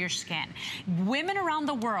experience for your skin. Women around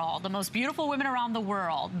the world, the most beautiful women around the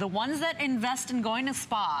world, the ones that invest in going to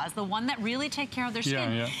spas, the one that really take care of their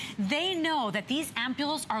skin, they know that these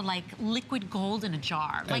ampules are like liquid gold in a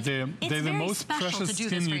jar. Like, they're the most precious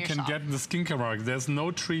skin you can get in the skincare market. There's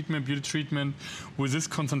no treatment, beauty treatment with this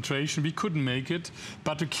concentration. We couldn't make it,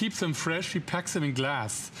 but to keep them fresh, we pack them in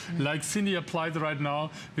glass. Like Cindy applied right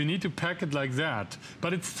now, we need to pack it like that.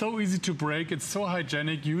 But it's so easy to break, it's so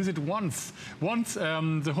hygienic. Use it once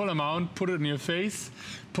the whole amount, put it in your face,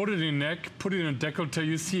 put it in your neck, put it in a décolleté.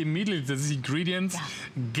 You see immediately the ingredients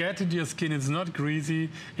get into your skin. It's not greasy.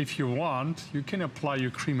 If you want, you can apply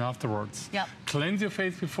your cream afterwards. Cleanse your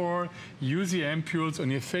face before, use the ampules on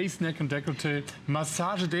your face, neck, and décolleté.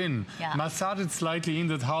 Massage it in. Massage it slightly in.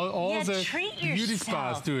 That's how all the beauty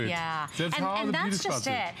spas do it. That's how the beauty spas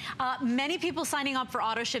do it. Many people signing up for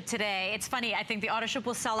auto ship today. It's funny, I think the auto ship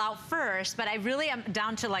will sell out first, but I really am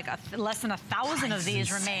down to like less than 1,000 of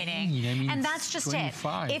these remaining. I mean, and that's just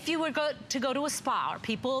 25. If you were to go to a spa, or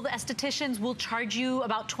people, the estheticians will charge you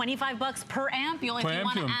about 25 bucks per ampule if you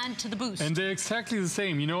want to add to the boost. And they're exactly the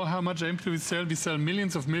same. You know how much ampule we sell? We sell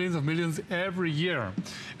millions every year.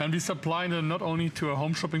 And we supply them not only to a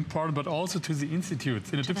home shopping part, but also to the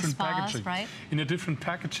institutes in a different packaging. In a different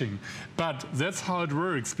packaging. But that's how it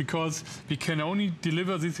works, because we can only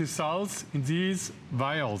deliver these results in these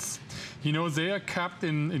vials. You know, they are kept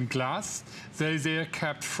in glass. They are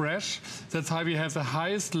kept fresh. That's how we have the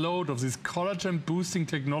highest load of this collagen boosting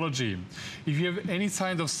technology. If you have any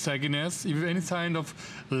sign of sagginess, if you have any sign of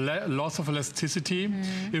loss of elasticity,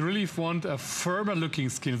 you really want a firmer looking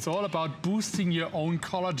skin. It's all about boosting your own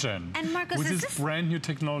collagen. And Marcos, with this brand new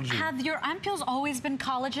technology. Have your ampules always been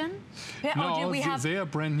collagen? No, they are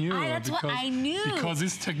brand new. That's what I knew. Because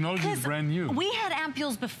this technology is brand new. We had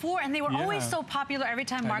ampules before, and they were always so popular every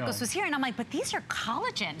time Marcos was here. And I'm like, but these are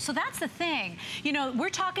collagen. So that's the thing. You know, we're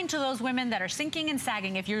talking to those women that are sinking and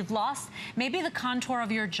sagging. If you've lost maybe the contour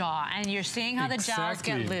of your jaw and you're seeing how the jowls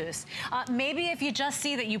get loose. Maybe if you just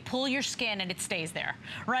see that you pull your skin and it stays there,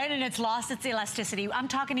 right? And it's lost its elasticity. I'm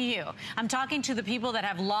talking to you. I'm talking to the people that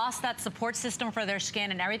have lost that support system for their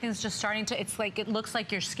skin, and everything's just starting to, it's like, it looks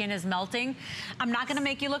like your skin is melting. I'm not going to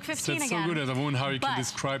make you look 15 again. That's so good as a woman, how you can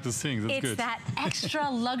describe the things. That's good. It's that extra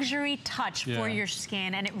luxury touch for your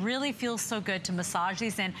skin, and it really feels so good to massage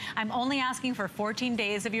these in. I'm only asking for 14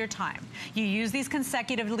 days of your time. You use these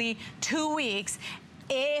consecutively 2 weeks.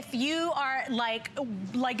 If you are like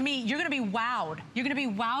me, you're going to be wowed. You're going to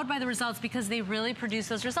be wowed by the results, because they really produce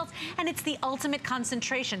those results. And it's the ultimate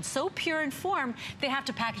concentration. So pure in form, they have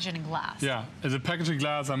to package it in glass. Yeah, as a packaging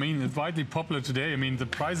glass, I mean, it's widely popular today. I mean, the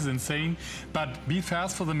price is insane. But be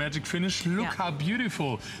fast for the magic finish. Look how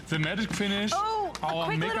beautiful. The magic finish,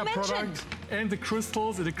 our makeup product, and the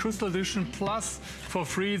crystals, the crystal edition, plus for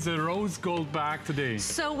free the rose gold bag today.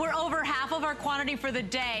 So we're over half of our quantity for the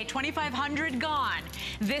day. 2,500 gone.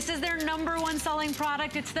 This is their #1 selling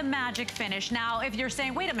product. It's the Magic Finish. Now, if you're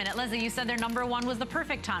saying, wait a minute, Leslie, you said their #1 was the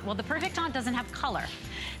Perfect Taunt. Well, the Perfect Taunt doesn't have color.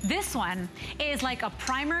 This one is like a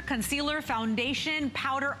primer, concealer, foundation,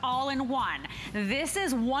 powder, all in one. This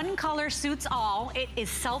is one color suits all. It is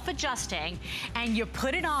self-adjusting, and you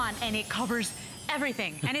put it on, and it covers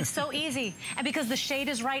everything. And it's so easy. And because the shade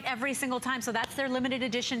is right every single time. So that's their limited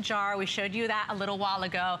edition jar. We showed you that a little while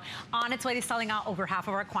ago. On its way to selling out, over half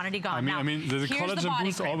of our quantity gone. I mean, the collagen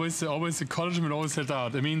boost always the collagen will always sell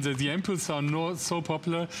out. I mean, the ampoules are not so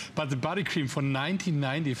popular, but the body cream for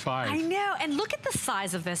 $19.95. I know. And look at the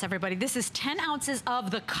size of this, everybody. This is 10 ounces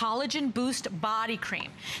of the Collagen Boost Body Cream.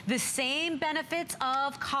 The same benefits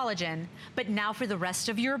of collagen, but now for the rest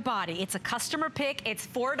of your body. It's a customer pick. It's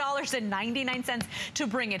 $4.99 to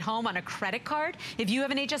bring it home on a credit card. If you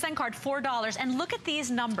have an HSN card, $4. And look at these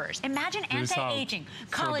numbers. Imagine anti-aging,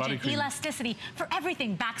 collagen, elasticity for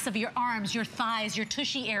everything. Backs of your arms, your thighs, your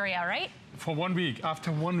tushy area, right? For 1 week,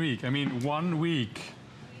 after 1 week, I mean 1 week.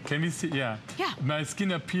 Can we see? Yeah. Yeah. My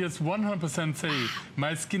skin appears 100% safe.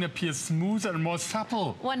 My skin appears smoother and more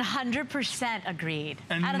supple. 100% agreed.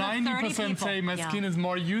 And 90% say my skin is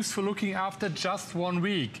more useful looking after just 1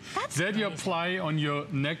 week. That's that you apply on your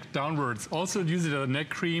neck downwards. Also use it as a neck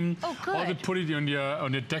cream. Oh, good. Also put it on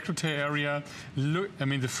your décolleté area. Look, I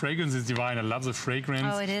mean the fragrance is divine. I love the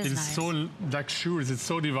fragrance. Oh, it is nice. It's so luxurious. It's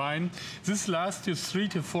so divine. This lasts you 3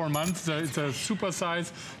 to 4 months. It's a super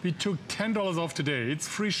size. We took $10 off today. It's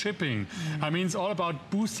free shipping. I mean, it's all about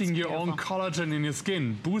boosting your own collagen in your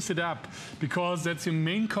skin. Boost it up, because that's the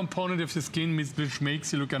main component of the skin, which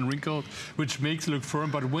makes you look unwrinkled, which makes you look firm.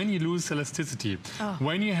 But when you lose elasticity,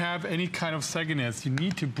 when you have any kind of sagginess, you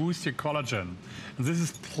need to boost your collagen. And this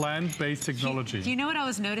is plant-based technology. You know what I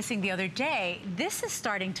was noticing the other day? This is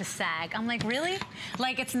starting to sag. I'm like, really?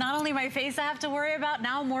 Like, it's not only my face I have to worry about,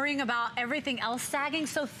 now I'm worrying about everything else sagging.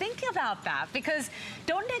 So think about that, because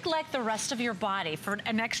don't neglect the rest of your body. For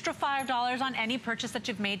an extra $5 on any purchase that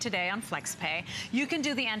you've made today on FlexPay, you can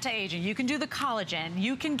do the anti-aging, you can do the collagen,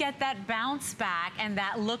 you can get that bounce back and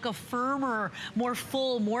that look of firmer, more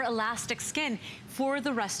full, more elastic skin for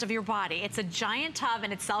the rest of your body. It's a giant tub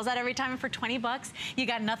and it sells out every time for 20 bucks. You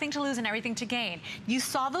got nothing to lose and everything to gain. You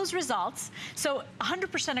saw those results, so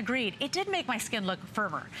 100% agreed. It did make my skin look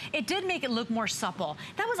firmer. It did make it look more supple.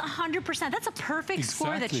 That was 100%. That's a perfect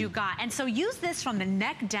score that you got. And so use this from the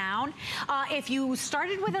neck down. If you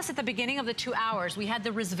started with us at the beginning of the 2 hours, we had the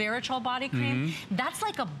resveratrol body cream. That's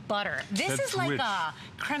like a butter. This is like a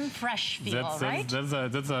creme fraiche feel, right?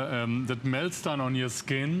 That melts down on your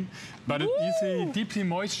skin, but it easily, deeply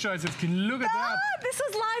moisturizes your skin. Look at that. This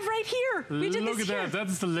is live right here. We did Look this at here. that. That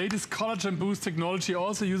is the latest collagen boost technology.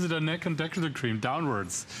 Also use it on neck and décolleté cream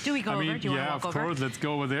downwards. Do we go over? Do you want to walk over? Yeah, of course. Let's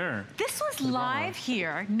go over there. This was live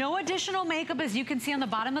here. No additional makeup, as you can see on the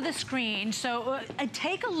bottom of the screen. So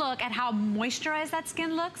take a look at how moisturized that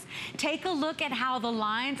skin looks. Take a look at how the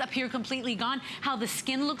lines appear completely gone, how the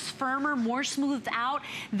skin looks firmer, more smoothed out.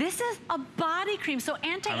 This is a body cream. So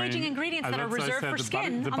anti-aging ingredients that are reserved for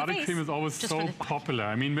skin. The body cream is always so popular.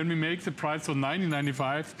 I mean, when we make the price for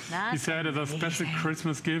 $19.95, we said as a special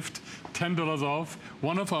Christmas gift, $10 off.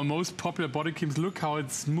 One of our most popular body creams. Look how it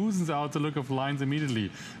smoothens out the look of lines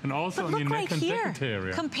immediately. And also on your neck and décolleté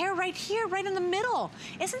area. Compare right here, right in the middle.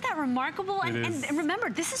 Isn't that remarkable? And remember,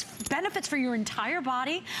 this is benefits for your entire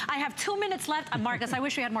body. I have 2 minutes left. Marcus, I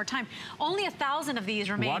wish we had more time. Only 1,000 of these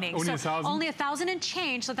remaining. What? Only 1,000? Only 1,000 and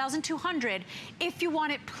change, so 1,200. If you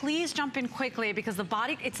want it, please jump in quickly, because the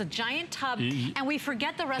body, it's a giant tub, and we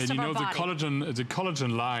forget the rest of our body. The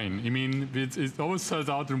collagen line, I mean, it always sells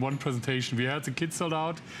out in one presentation. We had the kids sold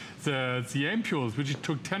out. The ampoules, which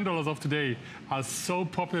took $10 off today, are so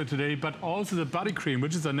popular today, but also the body cream,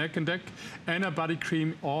 which is a neck and deck and a body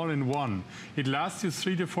cream all in one. It lasts you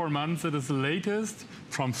 3 to 4 months. It is the latest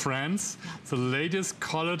from France, the latest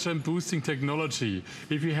collagen boosting technology.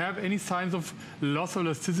 If you have any signs of loss of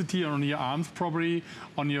elasticity on your arms, probably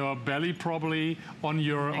on your belly, probably on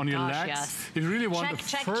your legs, if you really want a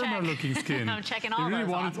firmer looking skin, I'm checking all you really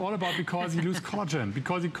want, it's all about, because you lose collagen,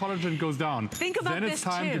 because your collagen goes down. Think about then it's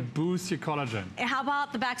time to boost your collagen. How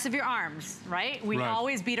about the backs of your arms, right? We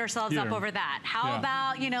always beat ourselves up over that. How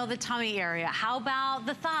about, you know, the tummy area? How about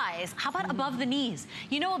the thighs? How about above the knees?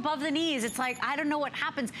 You know, above the knees, it's like, I don't know what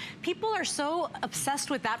happens. People are so obsessed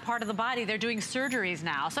with that part of the body, they're doing surgeries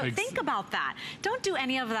now. So think about that. Don't do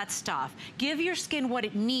any of that stuff. Give your skin what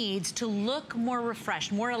it needs to look more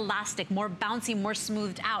refreshed, more elastic, more bouncy, more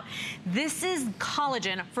smoothed out. This is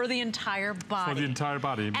collagen for the entire body. For the entire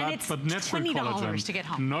body, and but natural collagen. To get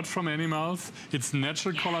home. Not from animals. It's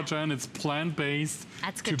natural collagen. It's plant-based.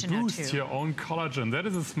 That's good to know boost too. your own collagen. That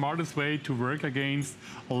is the smartest way to work against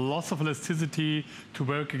a loss of elasticity, to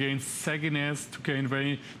work against sagginess,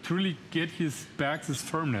 to really get back this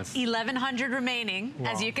firmness. 1,100 remaining.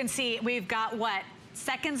 As you can see, we've got what?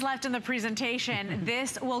 seconds left in the presentation.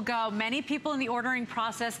 This will go. Many people in the ordering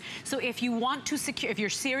process. So if you want to secure, if you're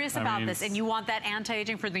serious about this and you want that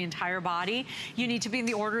anti-aging for the entire body, you need to be in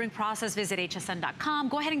the ordering process. Visit hsn.com.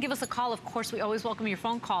 Go ahead and give us a call. Of course, we always welcome your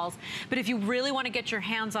phone calls. But if you really want to get your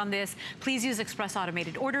hands on this, please use Express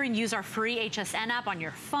Automated Ordering. Use our free HSN app on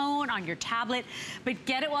your phone, on your tablet. But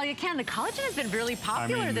get it while you can. The collagen has been really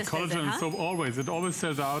popular this visit, collagen, so it always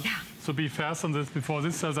sells out. Yeah. So be fast on this before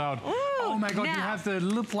this sells out. Ooh, oh my God, you have the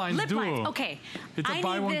lip lines duo. Okay, it's a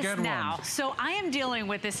buy one, get one. So I am dealing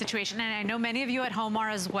with this situation, and I know many of you at home are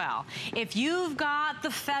as well. If you've got the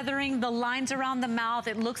feathering, the lines around the mouth,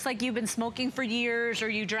 it looks like you've been smoking for years, or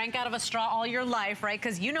you drank out of a straw all your life, right?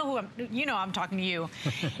 Because you know I'm talking to you.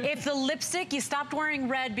 If the lipstick, you stopped wearing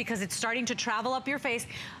red because it's starting to travel up your face,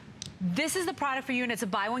 this is the product for you, and it's a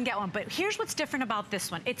buy one, get one. But here's what's different about this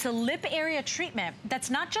one. It's a lip area treatment that's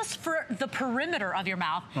not just for the perimeter of your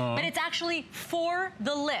mouth, but it's actually for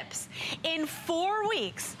the lips. In 4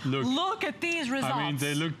 weeks, look at these results. I mean,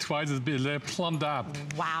 they look twice as big. They're plumped up.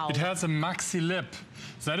 Wow. It has a maxi lip.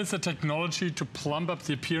 That is a technology to plump up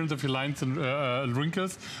the appearance of your lines and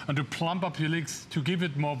wrinkles, and to plump up your lips to give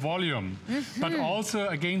it more volume. But also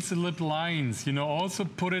against the lip lines, you know, also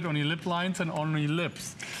put it on your lip lines and on your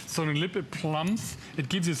lips. So the lip, it plumps, it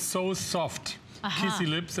gives you so soft. Kissy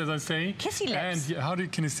lips, as I say. Kissy lips.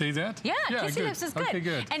 And can you say that? Yeah, kissy lips is good. Okay,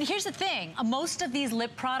 good. And here's the thing. Most of these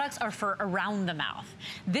lip products are for around the mouth.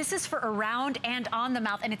 This is for around and on the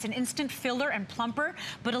mouth, and it's an instant filler and plumper.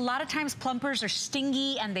 But a lot of times plumpers are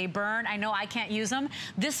stingy and they burn. I know I can't use them.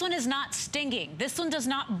 This one is not stinging. This one does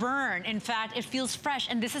not burn. In fact, it feels fresh,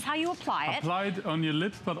 and this is how you apply it. Apply it on your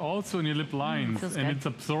lips, but also on your lip lines. And it's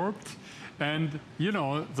absorbed. And, you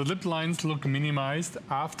know, the lip lines look minimized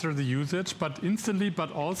after the usage, but instantly,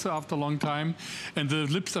 but also after a long time. And the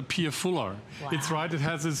lips appear fuller. Wow. It's right, it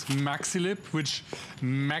has this maxi lip, which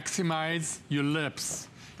maximizes your lips.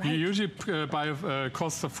 Right. You usually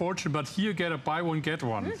costs a fortune, but here you get a buy one, get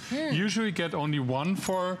one. Usually you get only one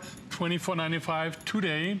for $24.95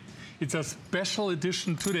 today. It's a special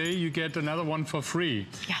edition today. You get another one for free.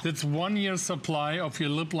 Yeah. That's 1 year supply of your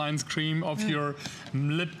lip lines cream, of your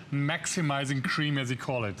lip maximizing cream, as you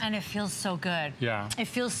call it. And it feels so good. Yeah. It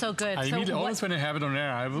feels so good. Always when I have it on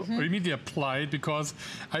air, I will immediately apply it, because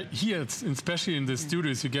here, especially in the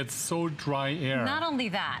studios, you get so dry air. Not only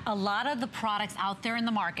that, a lot of the products out there in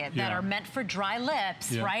the market that are meant for dry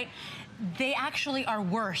lips, right? They actually are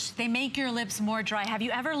worse. They make your lips more dry. Have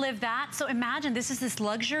you ever lived that? So imagine this is this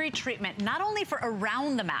luxury treatment, not only for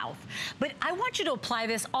around the mouth, but I want you to apply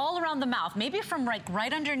this all around the mouth, maybe from like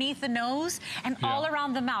right underneath the nose and all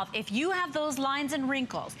around the mouth. If you have those lines and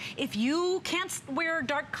wrinkles, if you can't wear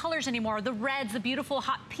dark colors anymore, the reds, the beautiful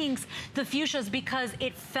hot pinks, the fuchsias, because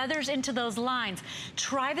it feathers into those lines,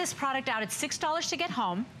 try this product out. It's $6 to get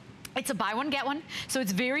home. It's a buy one, get one. So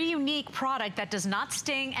it's very unique product that does not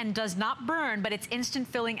sting and does not burn, but it's instant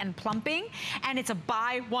filling and plumping. And it's a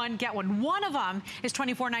buy one, get one. One of them is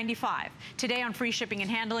 $24.95. Today on free shipping and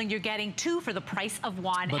handling, you're getting 2 for the price of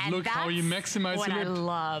 1. But and look how you maximize your lip. I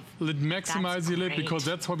love. Maximize your lip, because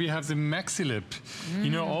that's why we have the maxi lip. You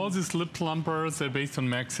know, all these lip plumpers are based on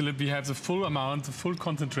maxi lip. We have the full amount, the full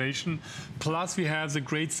concentration. Plus we have the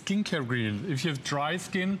great skincare ingredient. If you have dry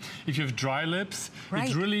skin, if you have dry lips,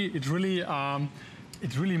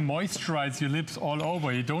 it really moisturizes your lips all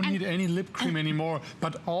over. You don't need any lip cream anymore.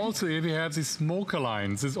 But also, if you have these smoker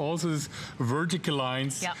lines, there's also these vertical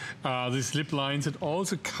lines, these lip lines. It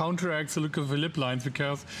also counteracts the look of the lip lines,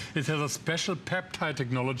 because it has a special peptide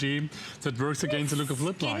technology that works against the look of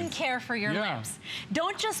lip lines. Skincare for your lips.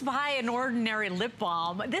 Don't just buy an ordinary lip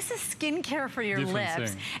balm. This is skincare for your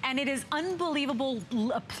lips. And it is unbelievable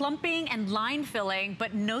plumping and line filling,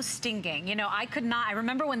 but no stinging. You know, I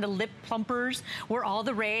remember when the lip plumpers were all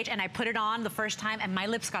the rage, and I put it on the first time and my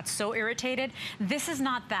lips got so irritated. This is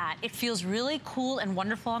not that. It feels really cool and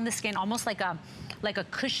wonderful on the skin, almost like a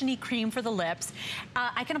cushiony cream for the lips.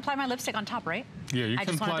 I can apply my lipstick on top, right? Yeah, you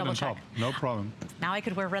can apply it on top. No problem. Now I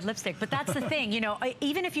could wear red lipstick, but that's the thing, you know,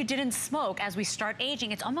 even if you didn't smoke, as we start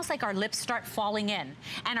aging, it's almost like our lips start falling in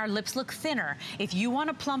and our lips look thinner. If you want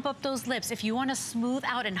to plump up those lips, if you want to smooth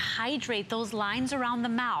out and hydrate those lines around the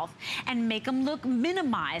mouth and make them look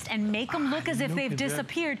minimized and make them look as if they've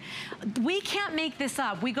disappeared, we can't make this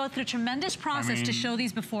up. We go through a tremendous process to show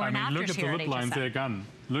these before and afters here at HSN. Look at the lip lines, they're gone.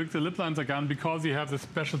 Look, the lip lines are gone because you have the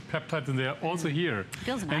special peptides in there, also here.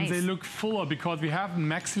 Feels nice. And they look fuller because we have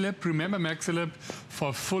MaxiLip. Remember MaxiLip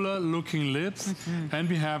for fuller looking lips. And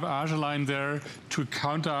we have Argiline there to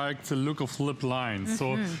counteract the look of lip lines.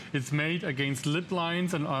 So it's made against lip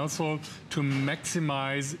lines and also to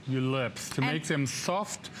maximize your lips, to make them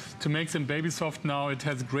soft, to make them baby soft. Now it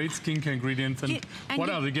has great skincare ingredients. And what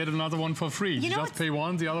else? You get another one for free. You just pay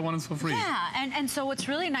one, the other one is for free. Yeah, and so what's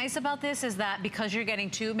really nice about this is that because you're getting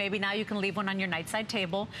two, maybe now you can leave one on your nightside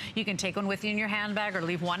table. You can take one with you in your handbag or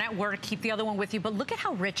leave one at work, keep the other one with you. But look at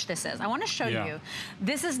how rich this is. I want to show you.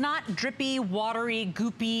 This is not drippy, watery,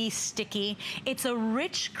 goopy, sticky. It's a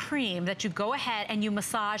rich cream that you go ahead and you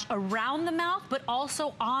massage around the mouth, but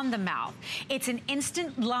also on the mouth. It's an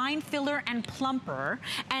instant line filler and plumper,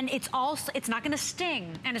 and it's not going to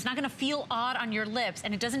sting, and it's not going to feel odd on your lips,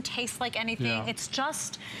 and it doesn't taste like anything. It's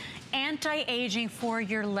just anti-aging for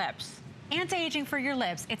your lips. Anti-aging for your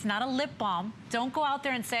lips. It's not a lip balm. Don't go out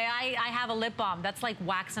there and say, I have a lip balm. That's like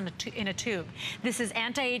wax in a tube. This is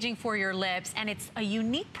anti-aging for your lips, and it's a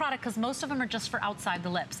unique product because most of them are just for outside the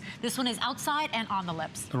lips. This one is outside and on the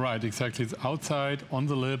lips. Right, exactly. It's outside, on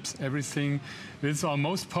the lips, everything. This is our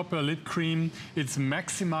most popular lip cream. It's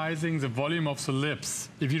maximizing the volume of the lips.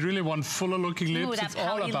 If you really want fuller looking lips, it's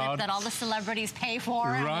all about... lip that all the celebrities pay for.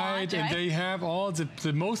 Right, and they have all,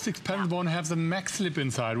 the most expensive one has the MaxiLip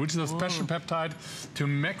inside, which is a special peptide to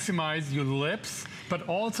maximize your lips, but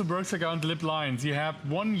also works around lip lines. You have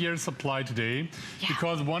 1 year supply today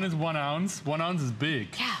because one is 1 ounce. 1 ounce is big.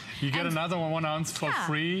 You get another 1 ounce for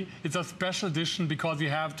free. It's a special edition because you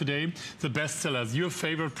have today the bestsellers, your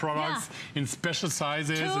favorite products in special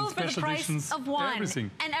sizes and special editions. Of one.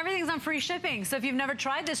 Everything. And everything's on free shipping. So if you've never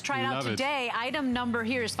tried this, try it out today. Item number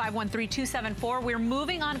here is 513274. We're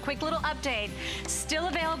moving on. Quick little update. Still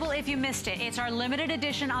available if you missed it. It's our limited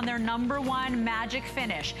edition on their #1 Magic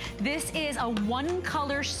Finish. This is a one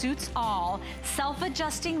color suits all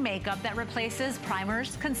self-adjusting makeup that replaces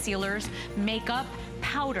primers, concealers, makeup,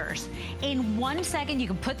 powders. In 1 second, you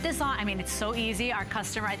can put this on. I mean, it's so easy. Our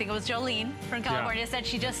customer, I think it was Jolene from California, said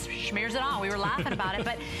she just smears it on. We were laughing about it,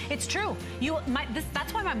 but it's true.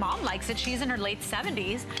 That's why my mom likes it. She's in her late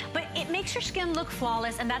 70s, but it makes your skin look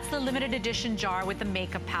flawless, and that's the limited edition jar with the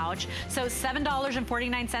makeup pouch. So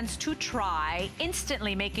 $7.49 to try,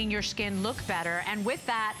 instantly making your skin look better. And with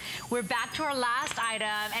that, we're back to our last item,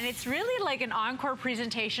 and it's really like an encore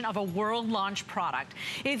presentation of a world launch product.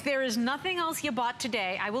 If there is nothing else you bought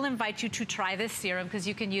today, I will invite you to try this serum because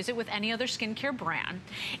you can use it with any other skincare brand.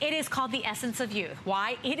 It is called the Essence of Youth.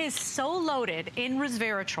 Why? It is so loaded in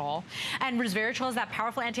resveratrol, and resveratrol is that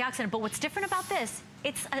powerful antioxidant. But what's different about this?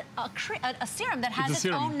 It's a serum that has its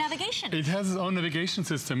own navigation. It has its own navigation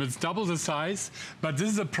system. It's double the size, but this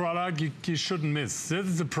is a product you shouldn't miss. This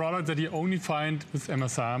is a product that you only find with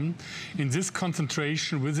Asam in this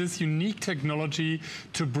concentration, with this unique technology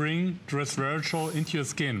to bring resveratrol into your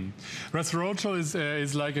skin. Resveratrol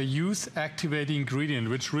is like a youth-activating ingredient,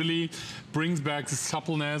 which really brings back the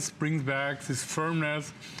suppleness, brings back this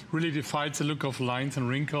firmness, really defines the look of lines and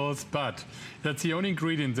wrinkles, but that's the only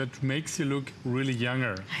ingredient that makes you look really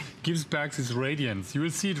younger, gives back this radiance. You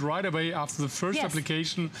will see it right away after the first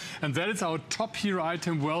application, and that is our top hero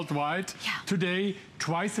item worldwide. Today,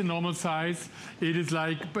 twice the normal size. It is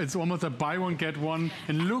like, it's almost a buy one, get one,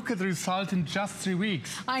 and look at the result in just 3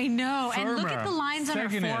 weeks. I know, Firmer, and look at the lines on her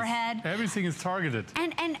forehead. Everything is targeted.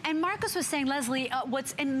 And Marcus was saying, Leslie,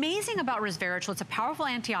 what's amazing about resveratrol, it's a powerful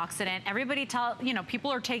antioxidant. Everybody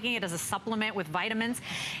people are taking it as a supplement with vitamins.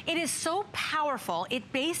 It is so powerful.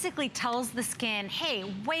 It basically tells the skin,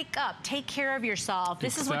 hey, wake up, take care of yourself.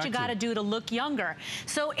 This is what you got to do to look younger.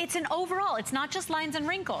 So it's an overall, it's not just lines and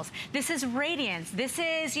wrinkles. This is radiance. This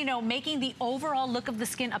is, making the overall look of the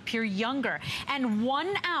skin appear younger. And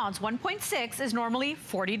 1 ounce, 1.6, is normally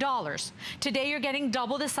 $40. Today you're getting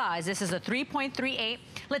double the size. This is a 3.38.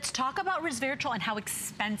 Let's talk about resveratrol and how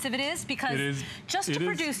expensive it is, because just to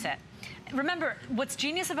produce it. Remember, what's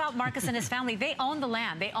genius about Marcus and his family, they own the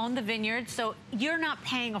land, they own the vineyard, so you're not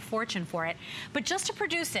paying a fortune for it. But just to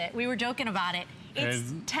produce it, we were joking about it,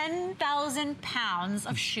 it's 10,000 pounds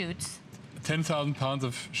of shoots. 10,000 pounds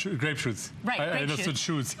of grape shoots. Right, I understood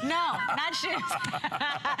shoes. No, not shoes.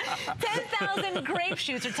 10,000 grape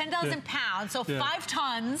shoots, or 10,000 pounds, so 5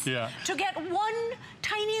 tons, to get 1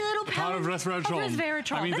 tiny little pound of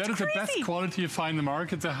resveratrol. I mean, that is the best quality you find in the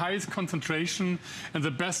market, the highest concentration, and the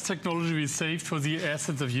best technology we saved for the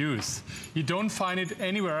Essence of Youth. You don't find it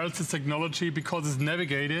anywhere else, this technology, because it's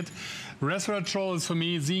navigated. Resveratrol is, for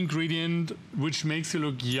me, the ingredient which makes you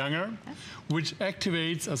look younger, which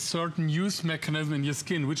activates a certain youth diffuse mechanism in your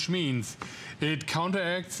skin, which means it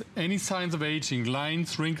counteracts any signs of aging,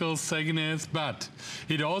 lines, wrinkles, sagginess, but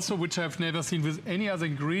it also, which I've never seen with any other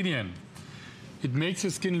ingredient, it makes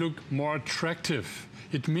your skin look more attractive.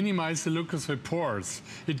 It minimizes the look of the pores.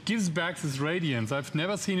 It gives back this radiance. I've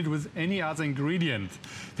never seen it with any other ingredient.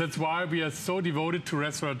 That's why we are so devoted to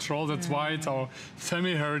resveratrol. That's why it's our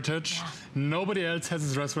family heritage. Yeah. Nobody else has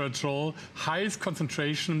this resveratrol. Highest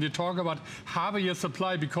concentration. We talk about half a year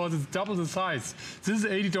supply because it's double the size. This is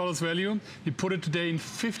 $80 value. We put it today in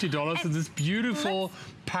 $50 in this beautiful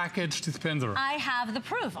package dispenser. I have the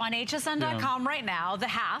proof on hsn.com right now. The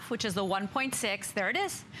half, which is the 1.6, there it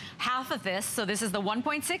is. Half of this, so this is the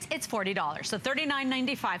 1.6, it's $40. So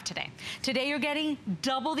 $39.95 today. Today you're getting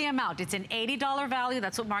double the amount. It's an $80 value.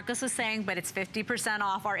 That's what Marcus is saying, but it's 50%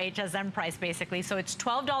 off our HSN price basically. So it's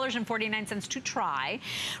 $12.49 to try.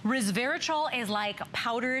 Resveratrol is like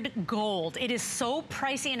powdered gold. It is so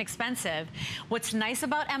pricey and expensive. What's nice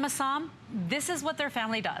about Asam, this is what their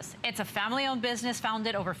family does. It's a family-owned business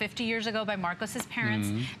founded over 50 years ago by Marcos's parents.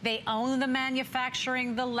 They own the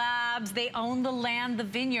manufacturing, the labs, they own the land, the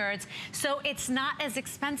vineyards. So it's not as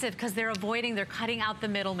expensive because they're cutting out the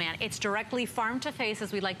middleman. It's directly farm to face,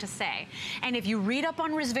 as we like to say. And if you read up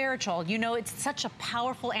on resveratrol, you know it's such a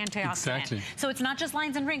powerful antioxidant. Exactly. So it's not just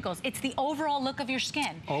lines and wrinkles, it's the overall look of your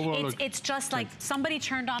skin. It's just like somebody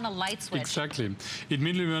turned on a light switch. Exactly. It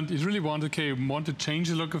really want to change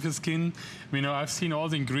the look of your skin. You know, I've seen all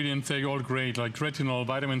the ingredients, they're all great, like retinol,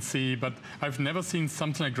 vitamin C, but I've never seen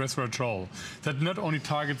something like resveratrol that not only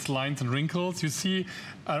targets lines and wrinkles. You see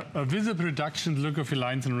a visible reduction in the look of your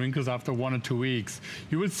lines and wrinkles after 1 or 2 weeks.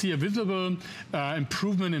 You will see a visible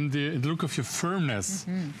improvement in the look of your firmness.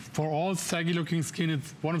 For all saggy looking skin,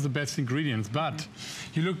 it's one of the best ingredients, but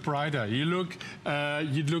you look brighter, you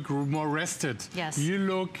look more rested, you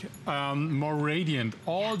look more radiant,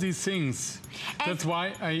 all these things. That's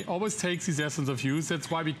why I always take this essence of youth.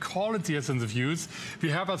 That's why we call it the essence of youth. We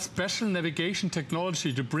have a special navigation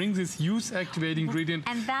technology to bring this youth activating ingredient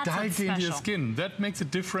directly into your skin. That makes a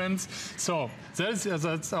difference. So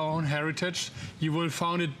that's our own heritage. You will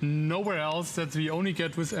find it nowhere else. That we only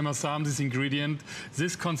get with Asam, this ingredient,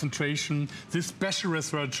 this concentration, this special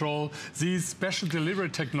resveratrol, this special delivery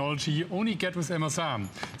technology you only get with Asam.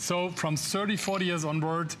 So from 30, 40 years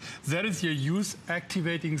onward, that is your youth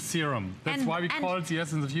activating serum. That's why we call it the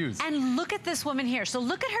essence of youth. And look at this woman here. So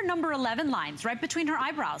look at her number 11 lines right between her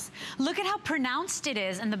eyebrows. Look at how pronounced it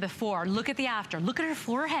is in the before. Look at the after. Look at her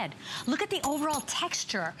forehead. Look at the overall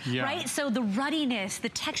texture, right? So the ruddiness, the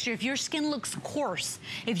texture, if your skin looks coarse,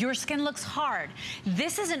 if your skin looks hard,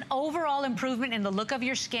 this is an overall improvement in the look of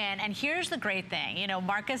your skin. And here's the great thing. You know,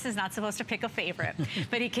 Marcus is not supposed to pick a favorite,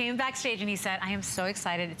 but he came backstage and he said, I am so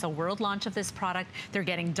excited. It's a world launch of this product. They're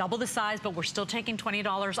getting double the size, but we're still taking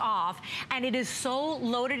 $20 off. And it is so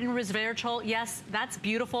loaded in resveratrol. Yes, that's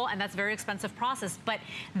beautiful and that's a very expensive process, but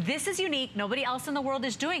this is unique. Nobody else in the world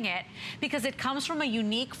is doing it because it comes from a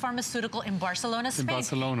unique pharmaceutical in Barcelona, Spain. In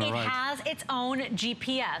Barcelona, it has its own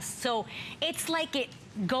GPS. So it's like it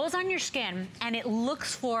goes on your skin and it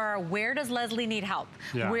looks for where does Leslie need help?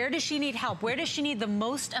 Where does she need help? Where does she need the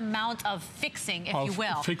most amount of fixing, if you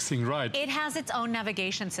will? Fixing, right. It has its own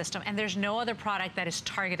navigation system and there's no other product that is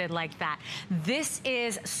targeted like that. This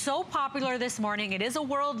is so popular this morning. It is a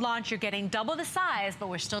world launch. You're getting double the size, but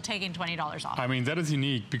we're still taking $20 off. I mean, that is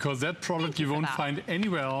unique because that product you won't find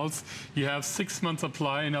anywhere else. You have 6 months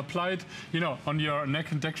supply and apply it, you know, on your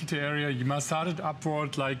neck and decollete area. You massage it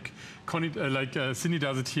upward like Cindy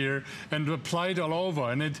does it here, and apply it all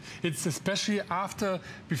over. And it's especially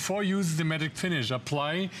before you use the magic finish,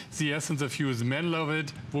 apply the essence of youth. Men love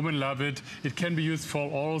it, women love it. It can be used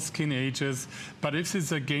for all skin ages. But this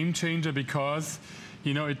is a game changer because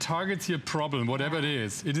you know, it targets your problem, whatever it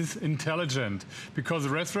is. It is intelligent because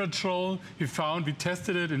resveratrol, we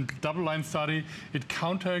tested it in double-blind study. It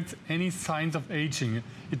counteracts any signs of aging.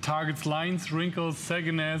 It targets lines, wrinkles,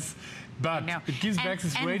 sagginess, but it gives back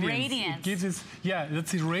this radiance. It gives this,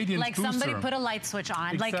 that's the radiance like booster. Somebody put a light switch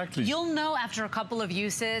on. Exactly. Like you'll know after a couple of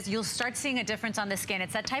uses, you'll start seeing a difference on the skin.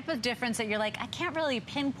 It's that type of difference that you're like, I can't really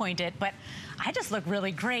pinpoint it, but I just look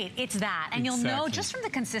really great. It's that. And you'll know just from the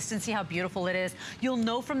consistency how beautiful it is. You'll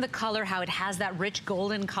know from the color how it has that rich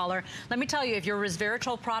golden color. Let me tell you, if your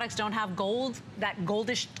resveratrol products don't have gold, that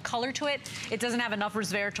goldish color to it, it doesn't have enough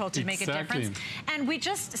resveratrol to make a difference. And we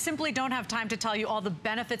just simply don't have time to tell you all the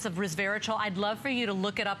benefits of resveratrol resveratrol. I'd love for you to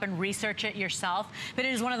look it up and research it yourself, but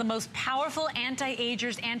it is one of the most powerful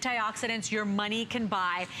anti-agers, antioxidants your money can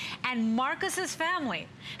buy. And Marcus's family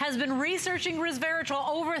has been researching resveratrol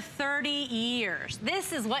over 30 years.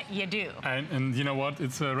 This is what you do. And you know what?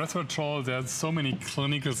 It's resveratrol. There's so many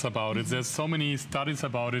clinicals about it. There's so many studies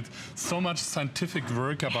about it. So much scientific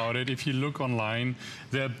work about it. If you look online,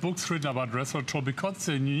 there are books written about resveratrol because it's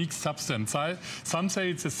a unique substance. Some say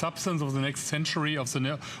it's a substance of the next century, of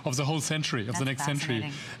the whole century, of the next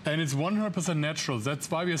century. And it's 100% natural. That's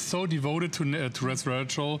why we are so devoted to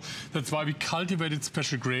resveratrol. That's why we cultivated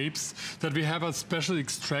special grapes, that we have a special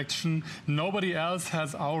extraction. Nobody else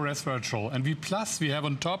has our resveratrol. And we have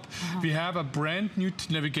on top, we have a brand new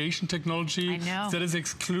navigation technology that is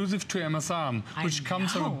exclusive to Asam, which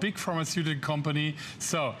comes from a big pharmaceutical company.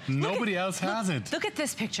 So nobody else has it. Look at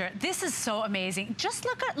this picture. This is so amazing. Just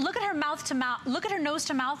look at her mouth to mouth. Look at her nose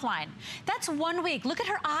to mouth line. That's 1 week. Look at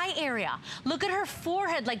her eye area. Look at her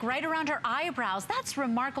forehead, like right around her eyebrows. That's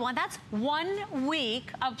remarkable. And that's 1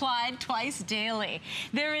 week applied twice daily.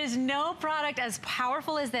 There is no product as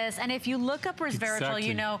powerful as this. And if you look up resveratrol,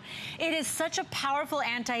 you know, it is such a powerful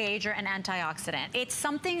anti-ager and antioxidant. It's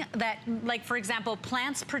something that, like, for example,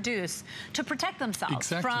 plants produce to protect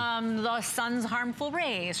themselves from the sun's harmful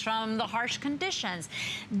rays, from the harsh conditions.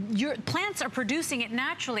 Your plants are producing it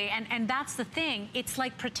naturally, and that's the thing. It's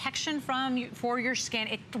like protection for your skin.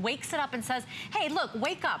 It wakes it up and says, hey, look,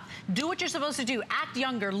 wake up. Do what you're supposed to do. Act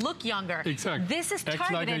younger. Look younger. This is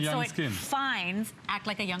targeted, so it finds act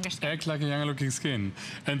like a younger skin. Act like a younger looking skin.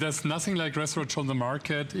 And there's nothing like resveratrol on the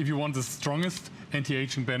market. If you want the strongest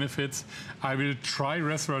anti-aging benefits, I will try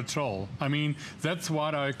resveratrol. I mean, that's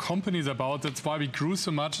what our company is about. That's why we grew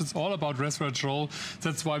so much. It's all about resveratrol.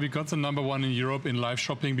 That's why we got the #1 in Europe in live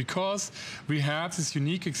shopping, because we have this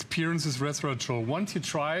unique experience with resveratrol. Once you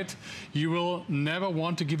try it, you will never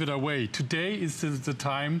want to give it away. Today is the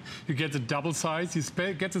time you get the double size. You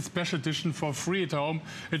get the special edition for free at home.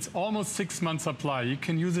 It's almost 6 months supply. You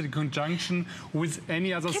can use it in conjunction with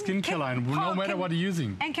any other skincare line, no matter what you're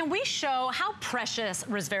using. And can we show how precious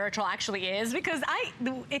resveratrol actually is? Because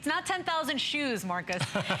it's not 10,000 shoes, Marcus.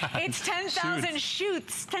 It's 10,000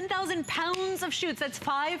 shoots, 10,000 pounds of shoots. That's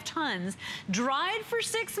 5 tons, dried for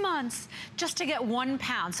 6 months just to get 1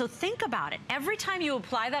 pound. So think about it. Every time you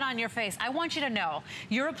apply that on your face, I want you to know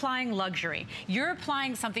you're applying luxury. You're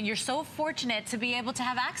applying something you're so fortunate to be able to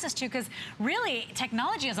have access to, because really,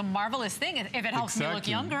 technology is a marvelous thing if it helps me look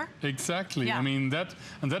younger. Exactly. I mean, that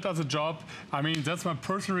does a job. I mean, that's my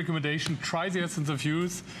personal recommendation. Try the Essence of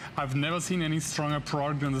Youth. I've never seen any stronger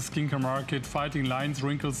product on the skincare market, fighting lines,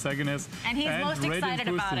 wrinkles, sagginess, and he's most excited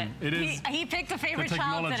about it. It is. He picked a favorite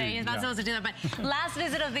child today. He's not supposed to do that, but last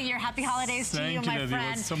visit of the year. Happy holidays to you, my friend.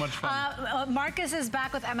 It was so much fun. Marcus is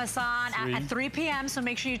back with Asam at 3 p.m., so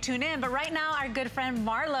make sure you tune in. But right now, our good friend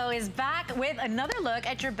Marlo is back with another look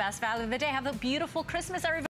at your best value of the day. Have a beautiful Christmas, everybody.